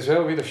yesterday as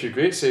well. We had a few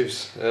great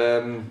saves.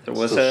 There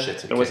was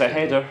a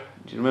header.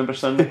 Do you remember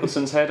Sam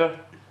Nicholson's header?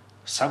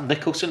 Sam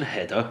Nicholson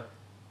header?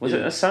 Was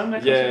it a Sam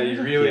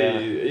Nicholson? Yeah,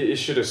 he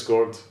should have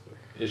scored.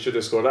 He should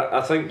have scored.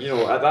 I think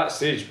at that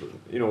stage,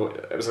 it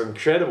was an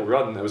incredible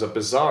run. It was a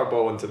bizarre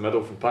ball into the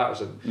middle from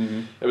Patterson.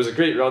 Mm-hmm. It was a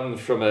great run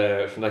from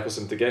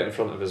Nicholson to get in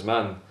front of his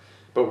man.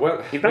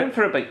 But he ran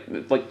for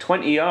about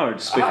 20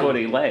 yards before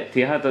he left.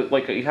 He had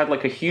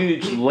a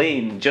huge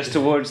lane just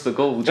towards the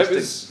goal to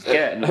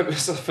get in. It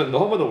was a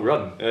phenomenal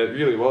run. It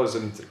really was,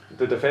 and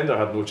the defender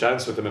had no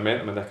chance with the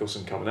momentum of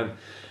Nicholson coming in.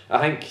 I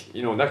think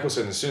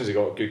Nicholson, as soon as he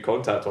got good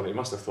contact on it, he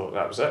must have thought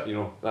that was it.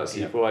 That's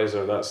the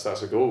equaliser.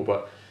 That's a goal.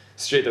 But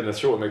straight down the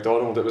throat of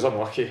McDonald, it was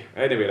unlucky.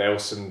 Anywhere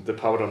else, and the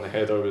power on the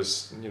header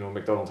was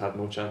McDonald had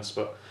no chance.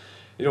 But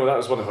that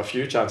was one of a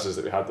few chances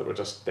that we had that were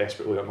just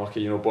desperately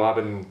unlucky.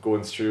 Boabin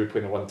going through,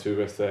 playing a 1-2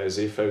 with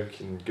Zeefuik,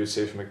 and good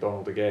save from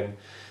McDonald again.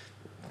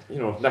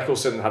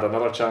 Nicholson had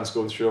another chance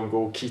going through on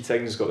goal.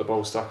 Keating's got the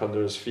ball stuck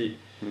under his feet.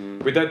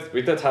 We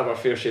did have our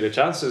fair share of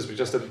chances, we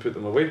just didn't put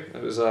them away.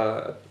 It was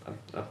a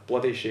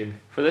bloody shame.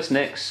 For this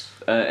next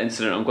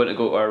incident, I'm going to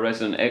go to our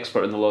resident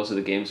expert in the laws of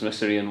the games,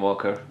 Mr. Ian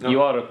Walker. No.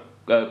 You are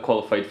a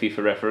qualified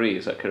FIFA referee,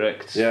 is that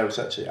correct? Yeah, I was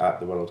actually at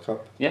the World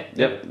Cup. Yeah,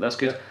 that's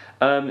good.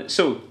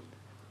 So,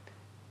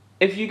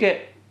 if you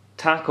get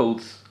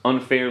tackled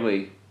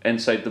unfairly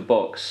inside the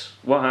box,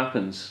 what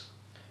happens?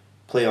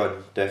 Play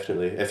on,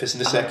 definitely. If it's in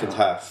the second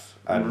half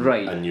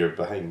and you're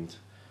behind,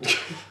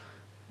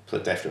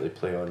 definitely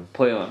play on.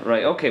 Play on,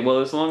 right. Okay, well,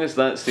 as long as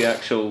that's the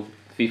actual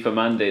FIFA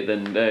mandate,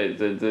 then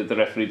the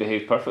referee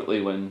behaved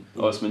perfectly when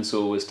Osman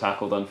Sow was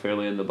tackled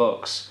unfairly in the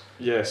box.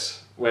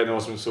 Yes, when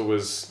Osman Sow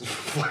was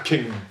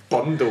fucking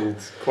bundled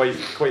quite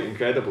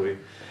incredibly.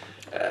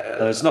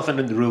 There's nothing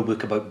in the rule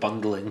book about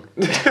bundling.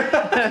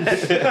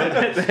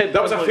 That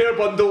was a fair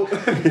bundle.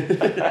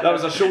 That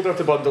was a shoulder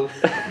to bundle.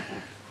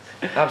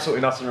 Absolutely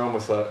nothing wrong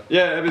with that.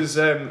 Yeah,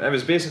 it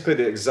was basically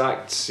the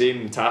exact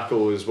same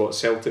tackle as what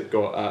Celtic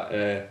got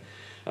at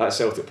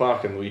Celtic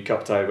Park in the League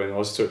Cup tie when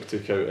Ozturk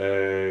took out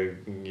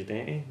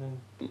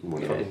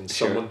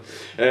someone.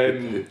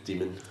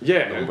 Demon.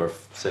 Yeah, number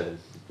 7.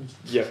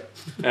 Yeah.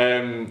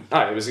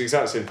 It was the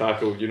exact same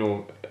tackle.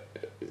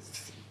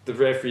 The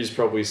referee's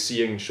probably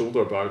seeing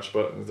shoulder barge,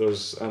 but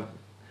there's a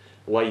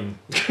line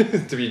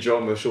to be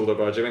drawn with shoulder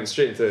barge. It went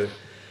straight into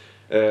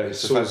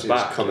Sow's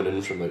back. Coming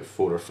in from like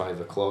 4 or 5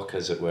 o'clock,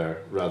 as it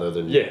were, rather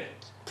than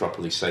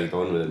properly side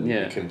on with him.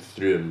 Yeah. You came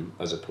through him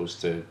as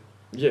opposed to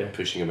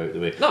pushing him out of the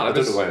way. No, I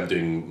don't know why I'm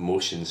doing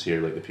motions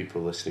here. Like the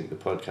people listening to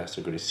the podcast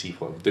are going to see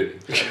what I'm doing.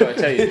 But I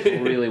tell you,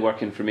 it's really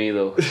working for me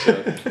though. So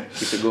keep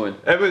it going.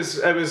 It was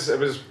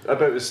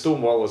about as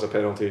stonewall as a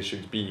penalty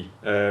should be,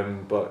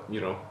 but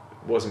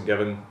wasn't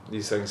given.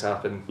 These things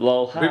happen.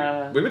 Lol.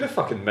 We would have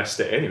fucking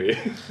missed it anyway.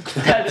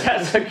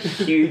 That's a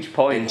huge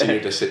point.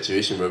 Engineered a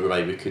situation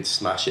whereby we could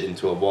smash it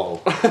into a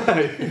wall.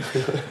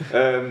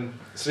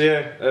 So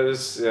yeah, it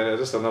was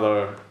just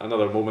another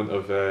moment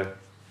of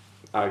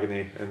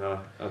agony in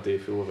a day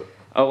full of it.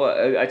 Oh,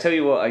 well, I tell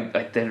you what,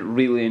 I did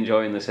really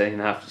enjoy in the second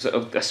half.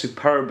 So a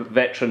superb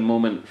veteran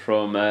moment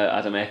from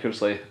Adam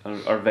Eckersley,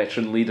 our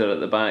veteran leader at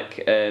the back.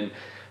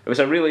 It was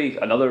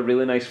another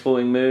really nice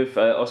flowing move.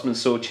 Osman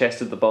Sow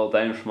chested the ball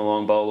down from a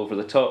long ball over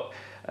the top,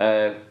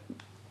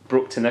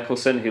 broke to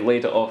Nicholson, who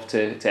laid it off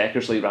to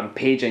Eckersley,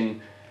 rampaging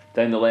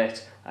down the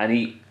left, and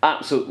he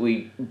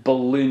absolutely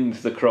ballooned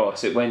the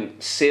cross. It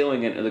went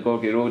sailing into the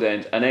Gorgie Road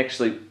end, and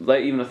actually,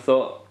 like even a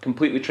thought,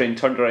 completely trained,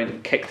 turned around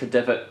and kicked a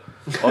divot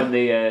on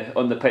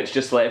the pitch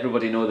just to let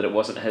everybody know that it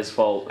wasn't his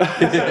fault.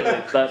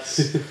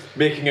 That's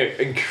making it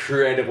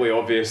incredibly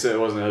obvious that it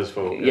wasn't his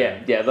fault.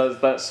 Yeah,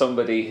 that's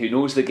somebody who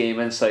knows the game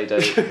inside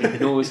out, who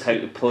knows how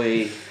to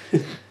play.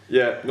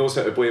 Yeah, knows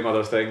how to blame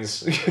other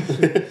things.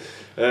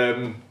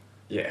 There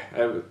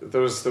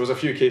was a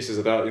few cases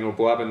of that.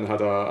 Blaban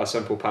had a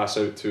simple pass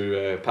out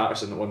to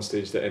Patterson at one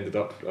stage that ended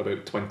up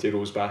about 20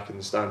 rows back in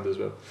the stand as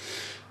well.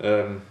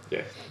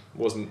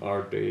 Wasn't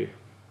our day.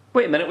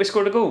 Wait a minute, we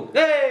scored a goal.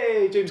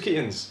 Yay! James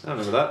Keatings. I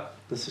remember that.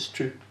 This is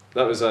true.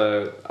 That was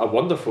a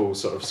wonderful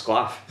sort of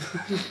sclaff.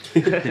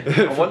 A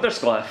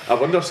wondersclaff. A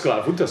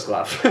wundersclaff.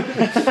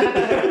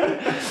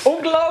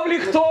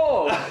 Unglaublich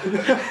Tor!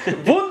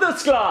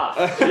 Wundersclaff!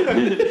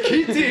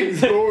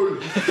 Keatings goal!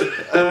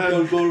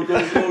 Goal,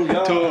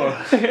 Tor!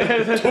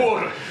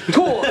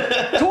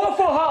 Tor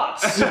for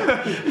Hearts!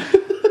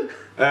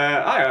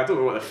 I don't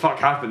know what the fuck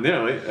happened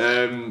there.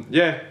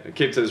 It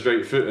came to his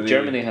right foot. And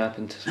Germany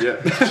happened. Yeah.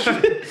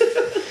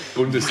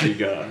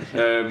 Bundesliga.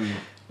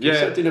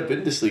 You're doing a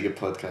Bundesliga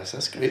podcast.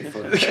 That's great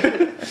fun.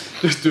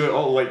 Just do it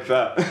all like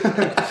that.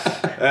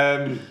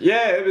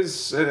 It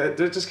was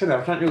just kind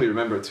of, I can't really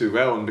remember it too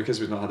well, and because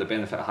we've not had the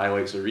benefit of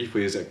highlights or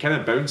replays, it kind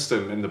of bounced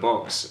him in the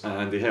box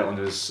and he hit on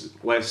his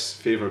less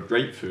favoured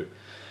right foot.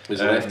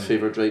 His left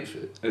favoured right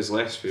foot? His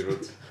less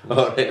favoured.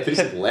 Oh, right, I think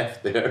said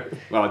left there.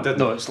 Well, I did.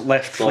 No, it's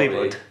left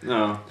flavoured.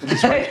 No.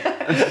 It's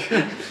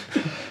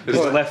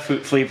the left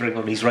foot flavouring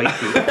on his right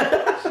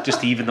foot,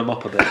 just to even them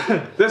up a bit.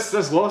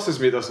 This loss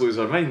has made us lose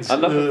our minds.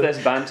 Enough of this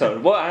banter.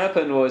 What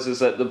happened was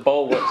that the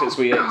ball worked its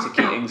way out to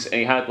Keatings, and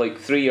he had like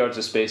 3 yards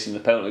of space in the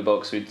penalty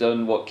box. We'd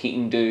done what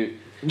Keating do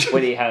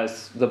when he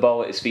has the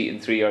ball at his feet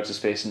and 3 yards of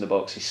space in the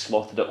box. He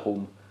slotted it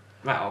home.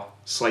 Well,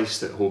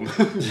 sliced it home.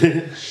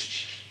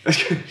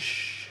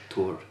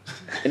 Tor.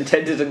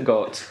 Intended and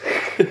got.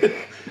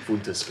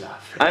 Bundesliga.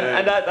 And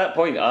at that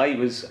point, I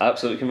was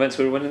absolutely convinced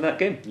we were winning that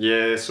game.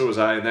 Yeah, so was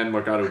I, and then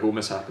Morgaro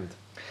Gomez happened.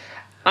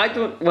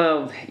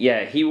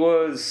 He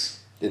was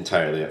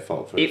entirely at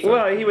fault for it.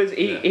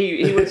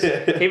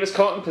 He was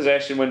caught in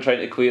possession when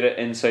trying to clear it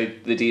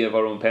inside the D of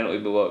our own penalty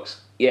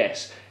box.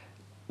 Yes.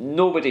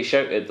 Nobody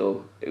shouted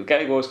though. The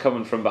guy was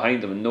coming from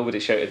behind him and nobody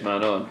shouted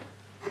man on.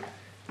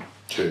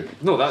 True.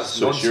 No, that's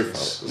so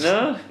nonsense. It's your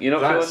fault. No? You're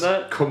not feeling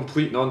that?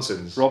 Complete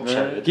nonsense. Rob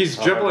shouted. He's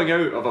dribbling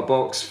out of a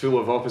box full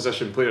of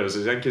opposition players.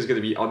 I think he's going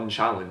to be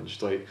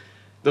unchallenged. Like,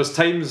 there's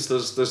times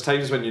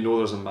when you know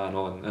there's a man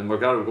on, and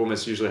Morgaro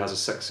Gomez usually has a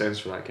sixth sense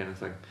for that kind of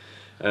thing.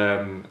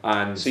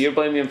 And so you're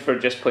blaming him for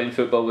just playing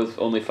football with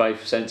only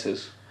 5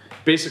 senses?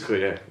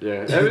 Basically, yeah.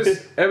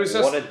 It was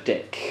just, what a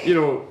dick. you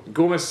know,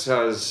 Gomez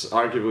has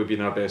arguably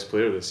been our best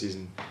player this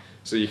season,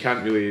 so you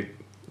can't really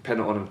pin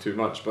it on him too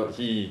much, but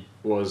he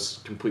was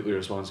completely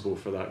responsible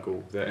for that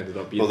goal that ended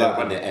up being that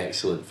and an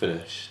excellent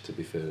finish, to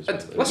be fair as well.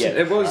 Listen,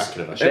 it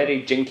was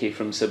very jinky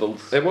from Sybil.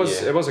 It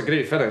was a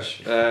great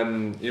finish.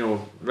 You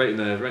know, right in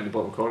the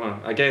bottom corner.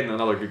 Again,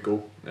 another good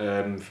goal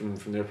from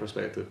their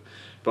perspective.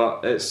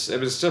 But it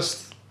was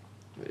just,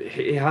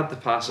 he had the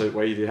pass out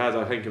wide.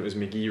 I think it was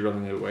McGee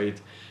running out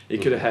wide. He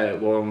could have hit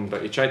it long,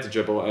 but he tried to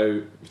dribble it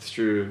out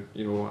through,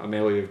 you know, a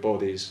melee of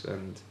bodies.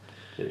 And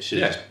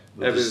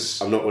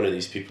I'm not one of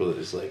these people that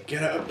is like,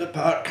 get out of the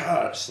park,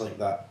 carts, like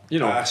that, you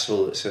know,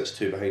 asshole that sits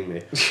 2 behind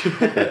me.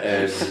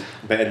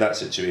 but in that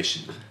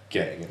situation,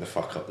 getting the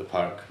fuck up the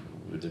park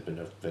would have been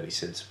a very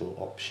sensible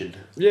option.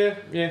 Yeah.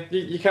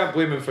 You can't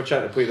blame him for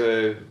trying to play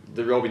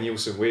the Robbie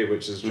Nielsen way,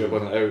 which is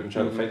dribbling it out and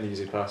trying to find the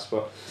easy pass.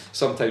 But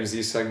sometimes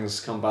these things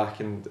come back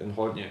and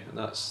haunt you, and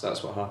that's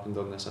what happened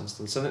on this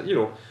instance. And you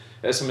know,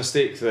 it's a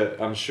mistake that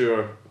I'm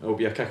sure will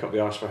be a kick up the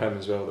arse for him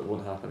as well. That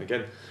won't happen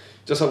again.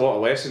 Just a lot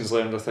of lessons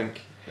learned, I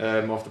think,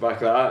 off the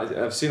back of that.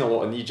 I've seen a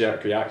lot of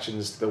knee-jerk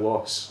reactions to the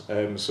loss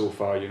so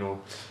far, you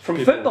know.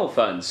 From football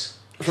fans?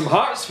 From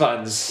Hearts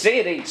fans. Say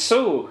it ain't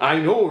so. I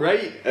know,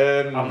 right?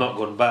 I'm not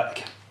going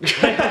back.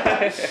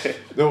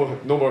 No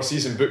more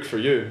season book for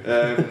you.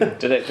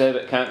 Direct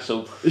debit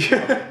cancelled.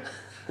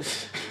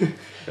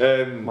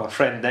 My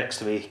friend next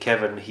to me,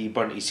 Kevin, he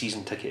burnt his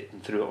season ticket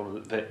and threw it on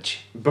the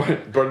pitch.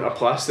 Burnt a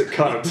plastic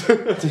card.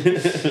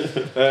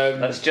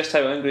 That's just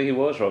how angry he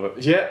was, Robert.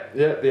 Yeah,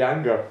 the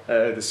anger,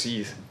 the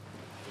seethe.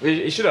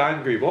 He should have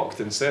angry walked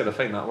instead. I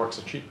think that works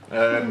a treat.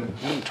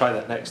 Try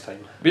that next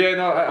time. But yeah,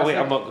 no.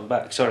 I'm not going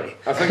back. Sorry.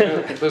 I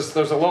think there's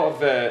a lot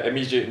of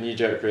immediate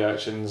knee-jerk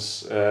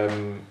reactions.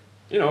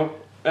 You know,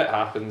 it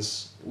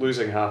happens.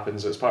 Losing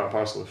happens. It's part and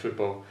parcel of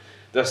football.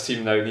 This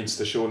team now needs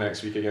to show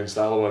next week against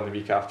Alloa and the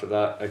week after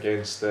that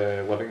against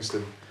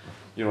Livingston,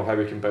 you know, how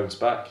we can bounce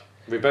back.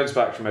 We bounced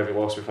back from every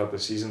loss we've had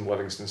this season.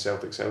 Livingston,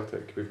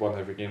 Celtic. We've won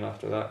every game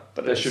after that.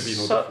 But this it should be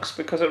no sucks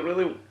because I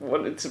really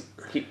wanted to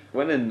keep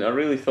winning. I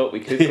really thought we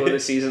could go the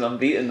season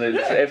unbeaten.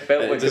 It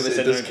felt like it was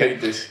in our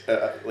game.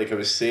 Like I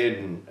was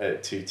saying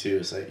at 2-2,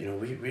 it's like, you know,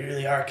 we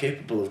really are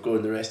capable of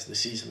going the rest of the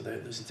season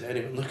without losing to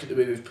anyone. Look at the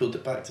way we've pulled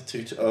it back to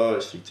 2-2. Oh,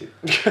 it's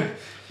 3-2.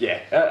 Yeah,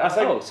 I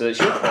think. Oh, so it's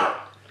your fault.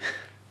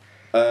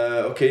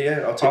 Okay,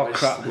 yeah, I'll take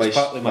my wee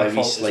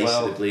fault slice as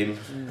well. of the blame.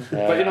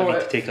 But you know I need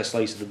what? to take a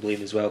slice of the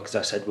blame as well because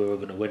I said we were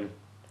going to win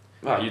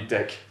You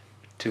dick.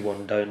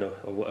 2-1 down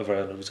or whatever,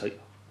 and I was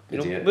like, you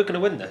know, Idiot. we're going to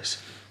win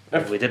this.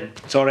 And we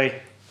didn't. Sorry.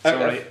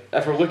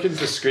 If we're looking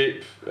to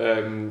scrape,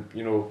 you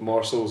know,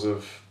 morsels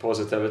of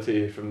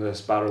positivity from this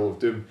barrel of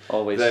doom,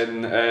 Always.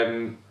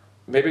 then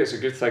maybe it's a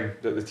good thing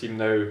that the team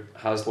now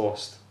has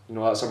lost. You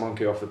know, that's a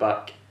monkey off the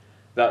back.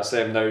 That's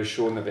them now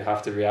showing that they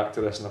have to react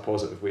to this in a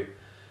positive way.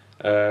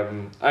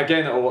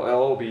 Again, it'll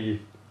all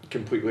be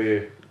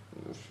completely,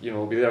 you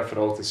know, be there for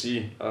all to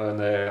see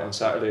on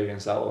Saturday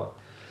against Alloa.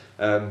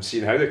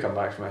 Seeing how they come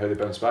back from it, how they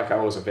bounce back.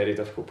 Alloa's a very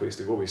difficult place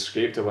to go. We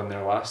scraped to win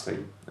there last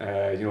time.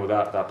 You know,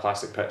 that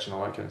plastic pitch and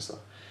all that kind of stuff.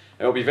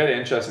 It'll be very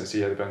interesting to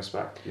see how they bounce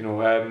back. You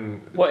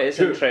know, what is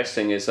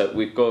interesting is that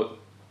we've got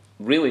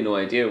really no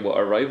idea what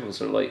our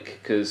rivals are like,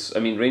 because I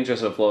mean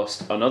Rangers have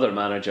lost another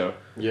manager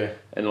in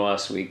the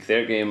last week.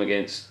 Their game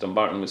against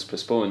Dumbarton was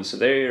postponed, so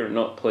they're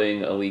not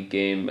playing a league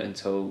game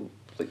until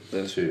like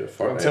the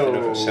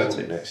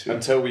Celtic next week.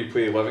 Until we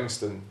play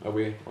Livingston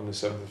away on the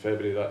 7th of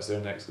February. That's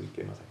their next league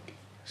game, I think.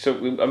 So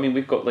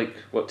we've got like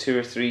 2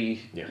 or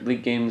 3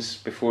 league games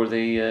before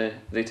they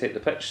take the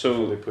pitch. So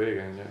before they play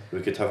again,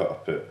 we could have it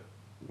up at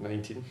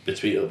 19.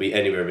 It'll be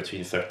anywhere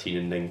between 13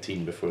 and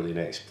 19 before they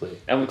next play.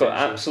 And we've got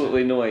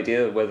absolutely no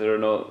idea whether or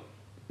not,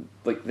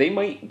 like, they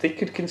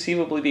could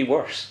conceivably be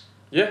worse.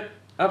 Yeah,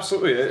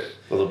 absolutely.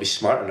 Well, they'll be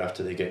smart enough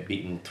till they get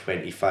beaten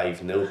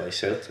 25-0 by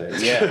Celtic.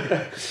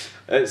 Yeah.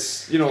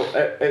 It's, you know,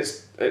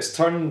 it's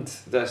turned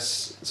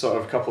this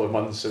sort of couple of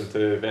months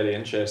into a very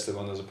interesting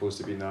one as opposed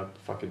to being a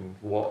fucking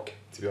walk,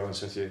 to be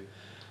honest with you.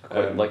 I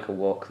quite like a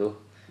walk though.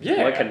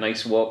 Yeah. I like a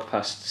nice walk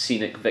past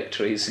scenic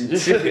victories. a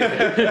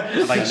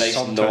nice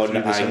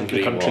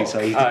non-angry walk.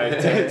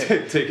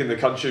 Taking the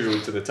country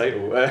road to the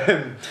title.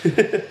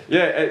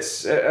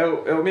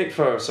 It'll make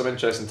for some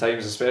interesting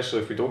times,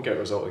 especially if we don't get a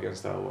result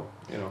against Alloa.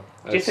 You know.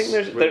 Do you think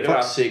there's for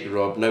fuck's sake,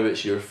 Rob? Now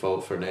it's your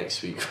fault for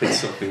next week when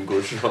something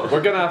goes wrong.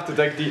 We're gonna have to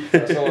dig deep.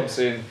 That's all I'm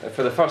saying.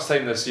 For the first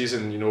time this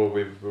season, you know,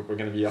 we're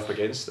going to be up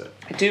against it.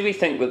 Do we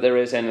think that there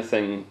is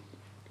anything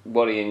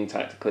worrying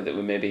tactically that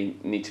we maybe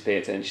need to pay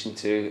attention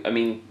to? I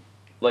mean,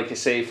 like I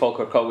say,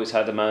 Falkirk always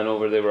had a man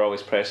over. They were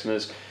always pressing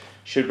us.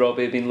 Should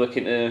Robbie have been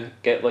looking to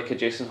get like a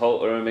Jason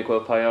Holt or a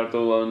Miguel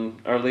Pallardo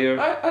on earlier?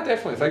 I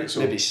definitely think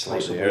so. Maybe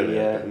slightly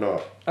earlier, but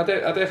not. I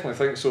definitely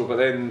think so, but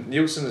then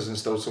Nielsen has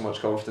instilled so much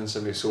confidence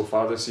in me so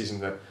far this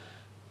season that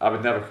I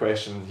would never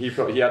question. He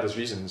had his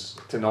reasons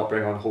to not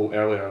bring on Holt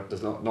earlier,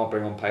 does not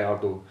bring on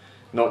Pallardo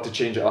not to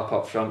change it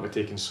up front with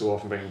taking so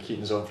off and bringing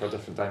Keatons on for a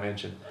different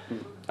dimension.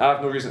 I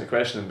have no reason to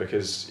question him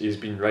because he's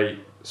been right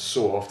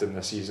so often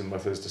this season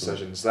with his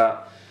decisions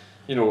that,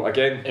 you know,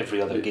 again,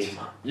 every other game.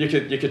 You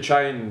could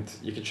try and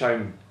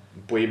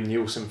blame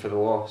Nielsen for the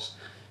loss.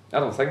 I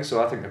don't think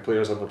so. I think the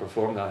players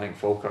underperformed. I think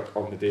Falkirk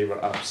on the day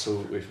were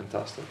absolutely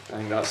fantastic. I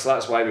think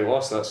that's why we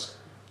lost. That's,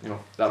 you know,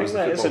 that was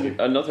the football game.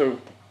 Another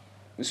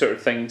sort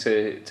of thing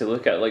to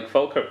look at. Like,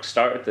 Falkirk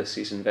started this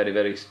season very,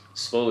 very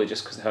slowly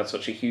just because they had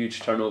such a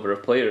huge turnover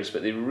of players,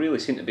 but they really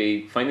seem to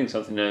be finding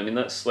something now. I mean,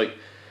 that's like,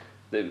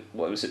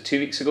 what was it, 2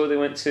 weeks ago they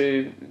went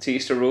to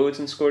Easter Road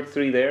and scored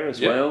 3 there as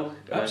well.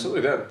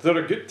 Absolutely, they're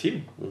a good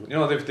team. You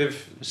know,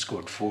 they've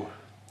scored 4.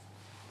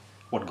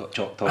 One got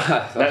chopped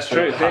off. That's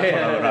true. Half an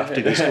hour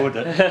after they scored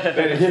it.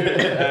 Very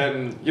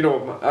true. You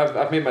know,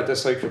 I've made my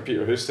dislike for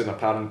Peter Houston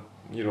apparent,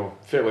 you know,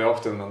 fairly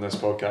often on this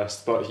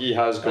podcast, but he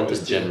has got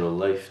his general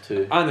life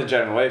too. And in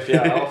general life,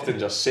 yeah, I often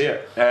just say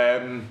it.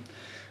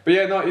 But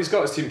yeah, no, he's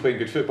got his team playing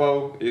good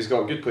football. He's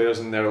got good players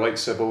in there like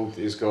Sibbald.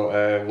 He's got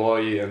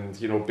Loy, and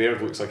you know,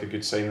 Baird looks like a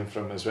good signing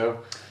for him as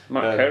well.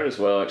 Mark Kerr as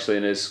well, actually,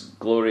 in his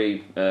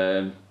glory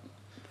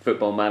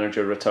football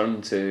manager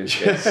return to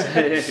to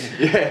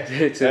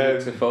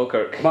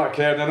Falkirk. Mark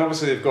Kerr, and then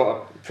obviously they've got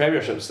a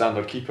Premiership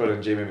standard keeper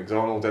in Jamie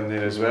McDonald in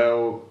there as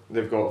well.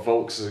 They've got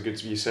Volks as a good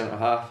wee centre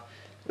half.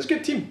 It's a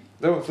good team.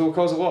 They'll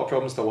cause a lot of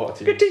problems to a lot of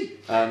teams. Good team.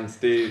 And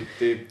they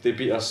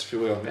beat us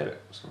fully on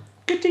merit. So.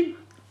 Good team.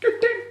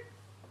 Good team.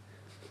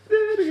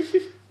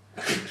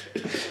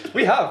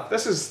 We have.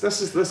 This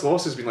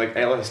loss has been like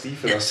LSD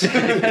for us.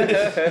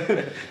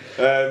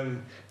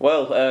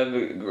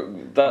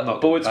 That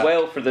bodes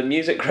well for the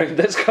music round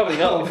that's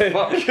coming up.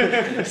 Fuck.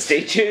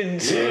 Stay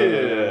tuned.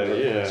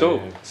 Yeah.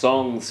 So,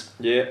 songs.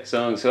 Yeah.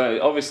 Songs. So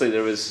obviously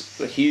there was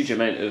a huge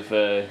amount of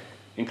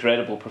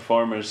incredible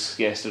performers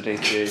yesterday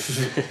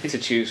to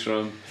choose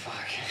from.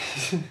 Fuck.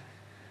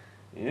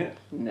 Yeah.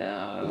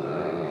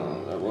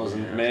 No, there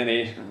wasn't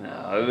many.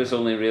 No, it was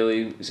only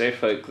really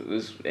Zerfolk that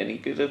was any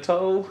good at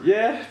all.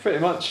 Yeah, pretty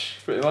much.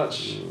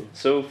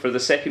 So for the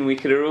second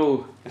week in a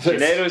row,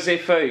 Gennaro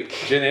Zerfolk.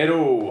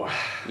 Gennaro.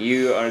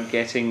 You are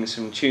getting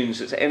some tunes.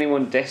 Is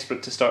anyone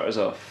desperate to start us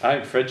off? I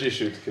think Fridgie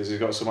should, because he's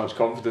got so much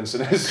confidence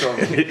in his song.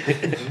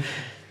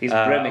 He's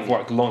brimming. I've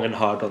worked long and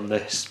hard on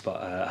this,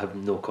 but I have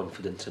no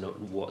confidence in it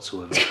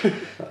whatsoever.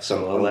 That's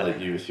so unlike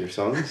you with your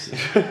songs.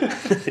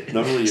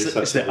 Normally you're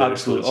it's the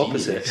absolute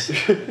opposite.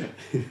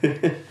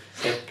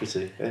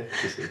 Ecstasy.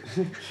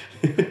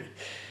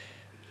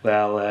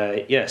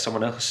 Well, yeah,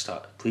 someone else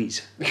start,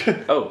 please.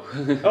 Oh,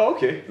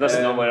 okay. That's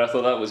not where I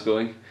thought that was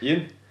going.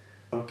 Ian?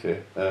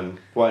 Okay,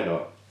 why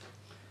not?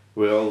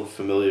 We're all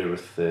familiar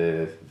with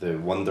the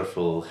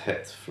wonderful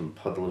hit from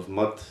Puddle of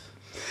Mud.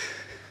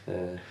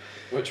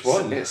 Which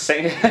one?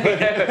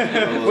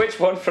 Which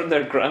one from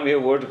their Grammy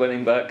Award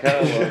winning back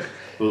catalogue?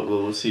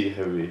 We'll see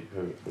how we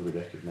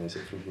recognise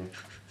it from here.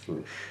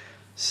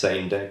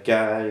 Signed a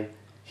guy,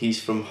 he's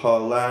from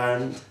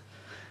Holland.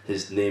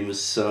 His name was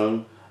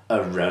sung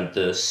around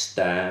the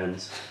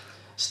stands.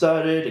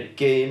 Started a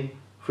game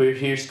where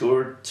he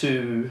scored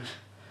 2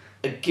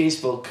 against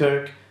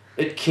Falkirk.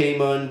 It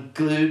came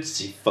unglued.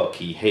 See, fuck,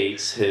 he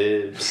hates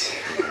Hibs.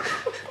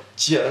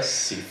 Just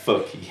see,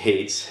 fuck, he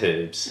hates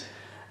Hibs.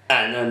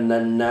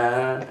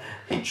 Na.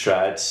 He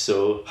tried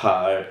so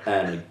hard,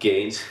 and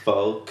against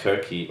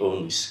Falkirk he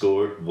only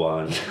scored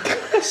 1,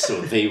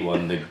 so they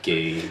won the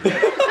game.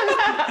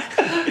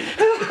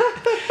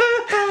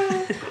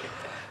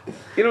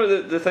 You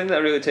know, the thing that I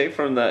really take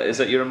from that is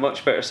that you're a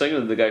much better singer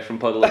than the guy from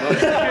Puddle of Mud.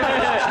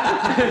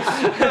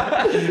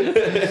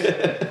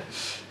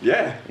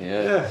 Yeah.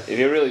 If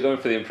you're really going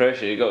for the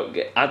impression, you got to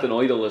get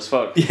adenoidal as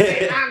fuck.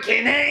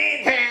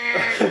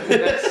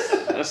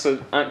 That's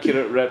an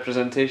accurate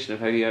representation of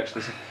how you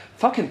actually say.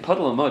 Fucking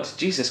Puddle of Mud.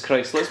 Jesus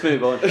Christ, let's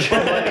move on.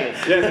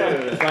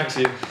 Thanks,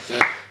 Ian.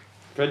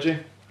 Fridgie?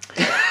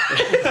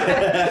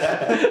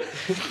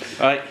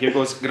 Alright, here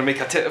goes. I'm going to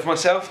make a tit of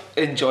myself.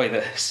 Enjoy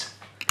this.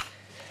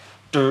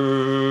 Get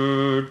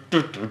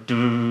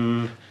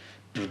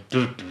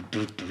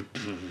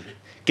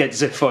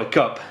the fuck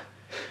up.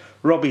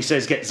 Robbie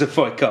says get the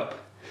fuck up.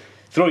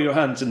 Throw your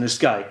hands in the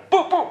sky.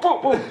 Boom, boom,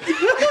 boom, boom.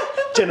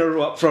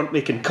 General up front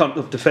making cunt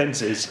of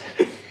defences.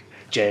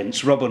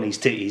 Gents, rub on his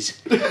titties.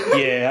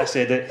 Yeah, I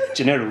said it.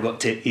 Gennaro got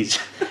titties.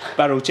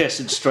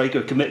 Barrel-chested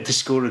striker committed to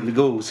scoring the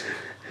goals.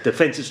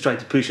 Defences tried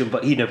to push him,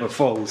 but he never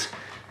falls.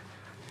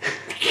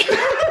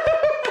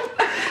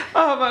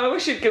 Oh man, I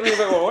wish you'd give me a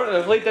bit more warning.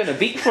 I've laid down a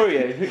beat for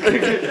you.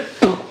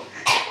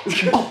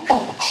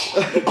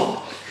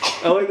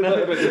 I like the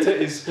bit about the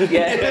titties.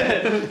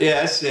 Yeah.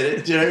 Yeah, I said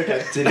it. Gennaro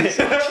got titties.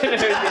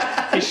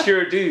 You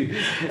sure do.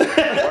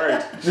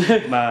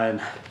 Word.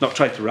 Man, not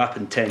tried to rap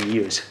in 10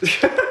 years.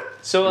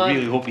 So I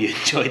really hope you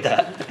enjoyed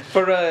that.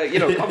 For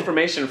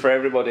confirmation for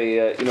everybody,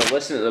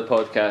 listening to the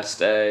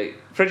podcast,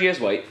 Fridgie is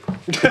white.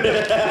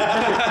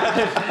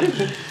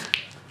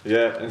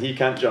 Yeah, and he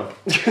can't jump.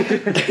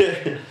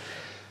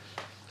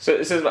 So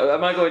it says,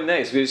 am I going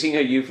next? Because seeing how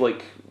you've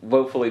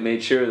willfully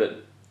made sure that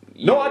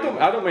No, I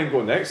don't mind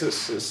going next.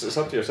 It's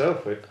up to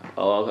yourself. Right?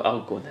 Oh,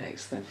 I'll go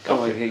next then. Come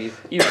on, you.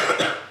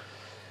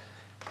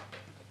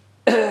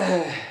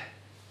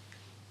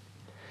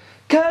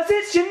 Cause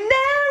it's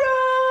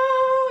Gennaro,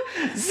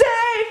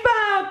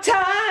 Zaphod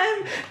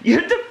time.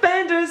 Your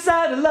defender's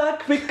out of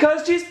luck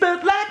because she's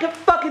built like a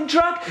fucking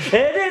truck.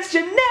 And it's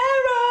Gennaro,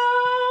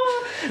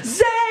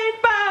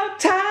 Zaphod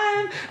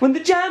time. When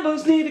the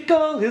Jambos need a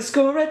goal, he'll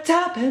score a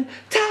tappin'.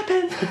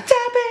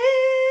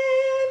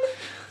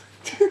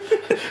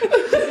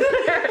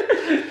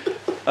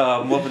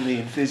 I'm loving the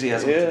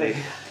enthusiasm today.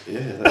 Yeah,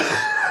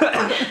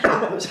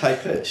 that was high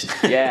pitched.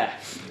 Yeah,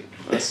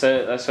 that's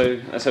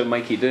how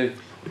Mikey do.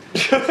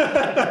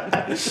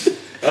 I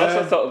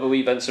also thought of a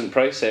wee Vincent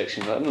Price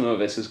section, but I don't know if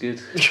this is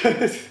good. Do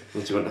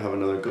you want to have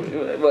another go?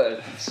 Well,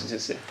 it's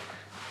just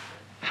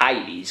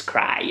Heidi's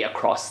cry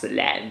across the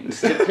land.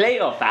 The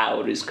playoff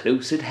hour is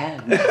close at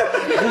hand.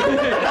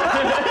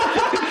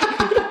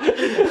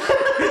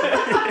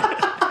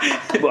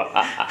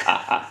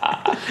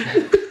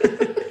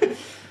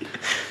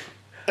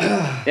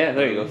 Yeah,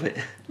 there you go.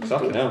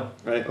 Fucking hell.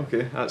 Right,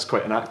 okay. That's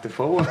quite an act to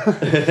follow.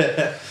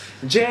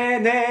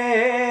 Gennaro.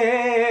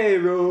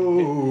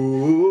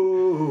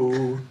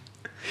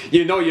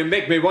 You know you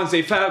make me want to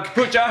say Falk.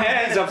 Put your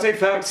hands up, say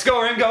Falk.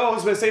 Scoring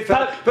goals with say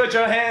Falk. Put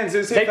your hands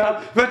and say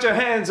Falk. Put your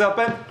hands up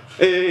and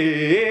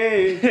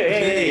hey,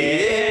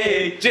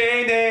 hey,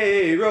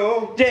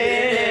 Gennaro.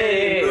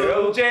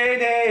 Gennaro.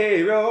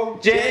 Gennaro.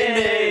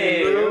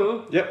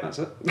 Gennaro. Yep, that's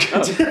it.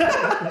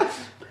 Oh.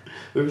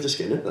 We were just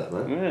getting into that,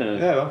 man.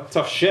 Yeah, well,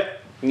 tough shit.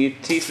 You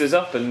teased us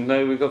up, and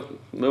now we've got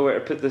nowhere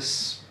to put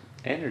this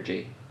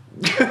energy.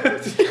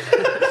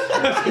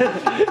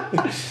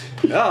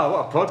 Oh,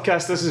 what a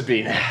podcast this has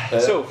been.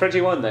 So,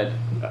 Fridgie won then.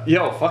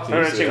 Yo, fuck you.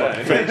 Fridgie won.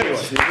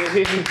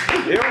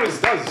 He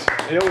always does.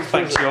 He always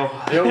Thanks, pulls y'all.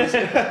 He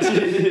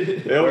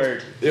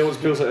always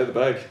pulls it out of the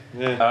bag.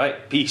 Yeah.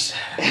 Alright, peace.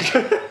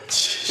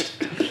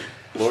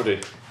 Lordy.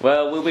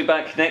 Well, we'll be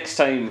back next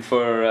time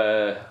for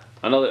a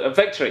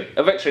victory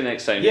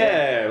next time.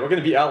 Yeah, we're going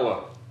to beat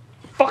Alloa.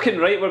 Fucking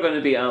right, we're going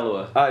to beat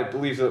Alloa. I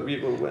believe that we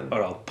will win.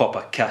 Or I'll pop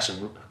a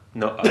castle.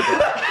 No, Pop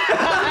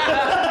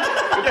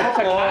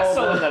a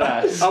castle in their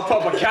ass. I'll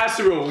pop a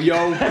casserole,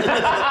 yo. Put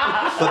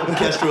the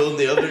casserole in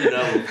the oven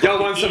now. Y'all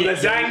want some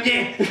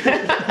lasagna?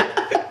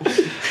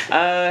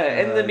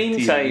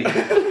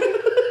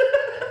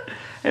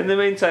 In the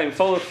meantime,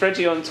 follow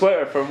Fridgie on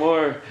Twitter for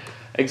more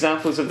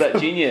examples of that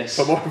genius.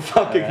 For more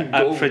fucking at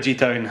gold.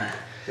 Friggytown.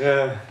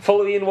 Yeah.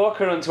 Follow Ian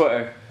Walker on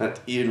Twitter. At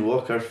Ian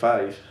Walker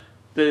 5.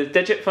 The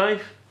digit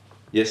 5?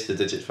 Yes, the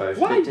digit 5.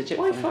 Why? digit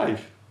Why five.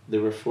 5?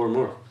 There were 4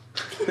 more.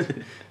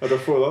 Are there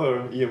 4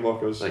 other Ian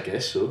Walkers? I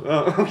guess so.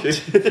 Oh, okay.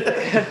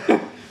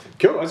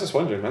 Cool, I was just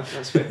wondering, man.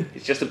 That's fine.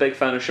 He's just a big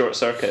fan of Short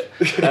Circuit.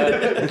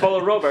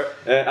 Follow Robert.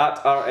 At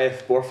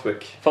RF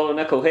Borthwick. Follow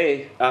Nickel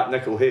Hay. At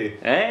Nickel Hay.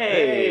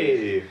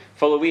 Hey.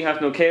 Follow We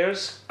Have No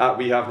Cares. At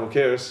We Have No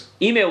Cares.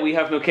 Email We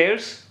Have No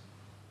Cares.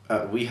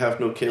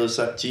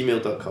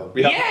 wehavenocares@gmail.com.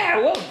 Yeah,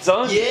 well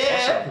done.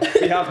 Yeah!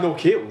 We have no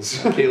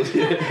kales. Kale.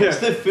 It's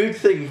the food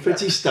thing.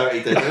 Pretty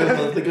started it.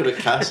 I'm thinking of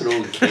casserole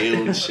and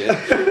kale and shit.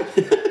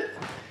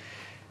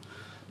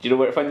 Do you know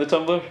where to find the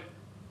Tumblr?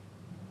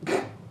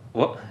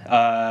 What?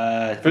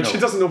 But she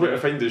doesn't know where to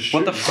find his shoes.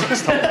 What the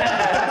fuck's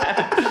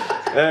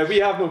Tumblr?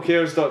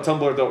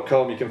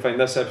 wehavenocares.tumblr.com. You can find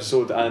this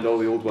episode and all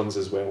the old ones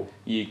as well.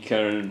 You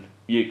can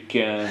do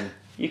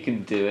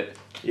it.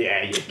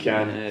 Yeah, you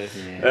can.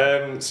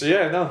 Yeah. So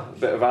yeah, no, a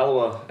bit of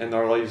Alloa in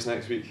our lives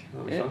next week.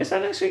 Is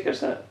that next week or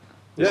is that?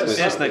 Yes,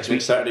 Yes, next week.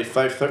 Saturday,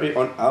 5:30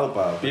 on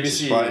Alba. Which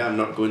BBC. is why I'm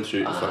not going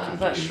through the fucking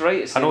That's thing.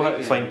 right. It's I know the how to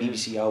week. find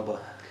BBC Alba.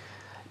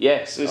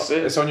 Yes,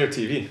 It's on your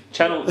TV.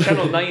 Channel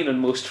 9 on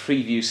most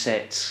Freeview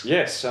sets.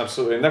 Yes,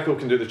 absolutely. Nickel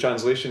can do the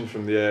translation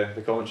from the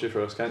commentary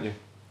for us, can't you?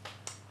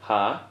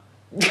 Ha.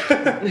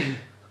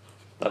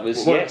 That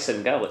was What? yes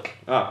in Gaelic.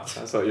 Ah, I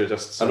thought you were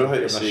just. I know how to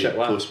giving a say shit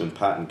laugh. Postman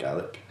Pat in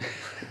Gaelic.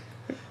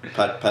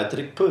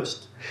 Patrick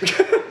Post.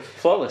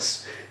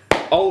 Flawless.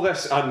 All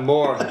this and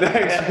more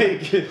next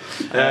week.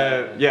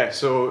 Yeah,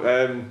 so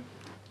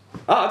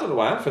I don't know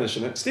why I'm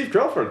finishing it. Steve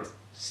Crawford.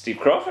 Steve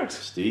Crawford.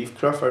 Steve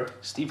Crawford.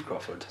 Steve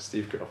Crawford.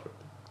 Steve Crawford.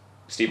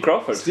 Steve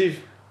Crawford. Steve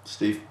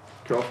Steve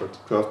Crawford.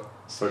 Crawford.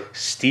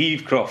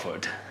 Steve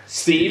Crawford.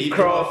 Steve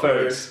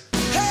Crawford.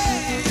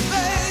 Hey,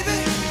 baby.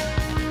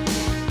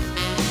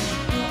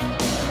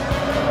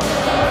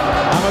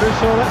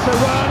 Amoruso, that's a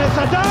run, it's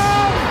a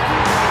dive!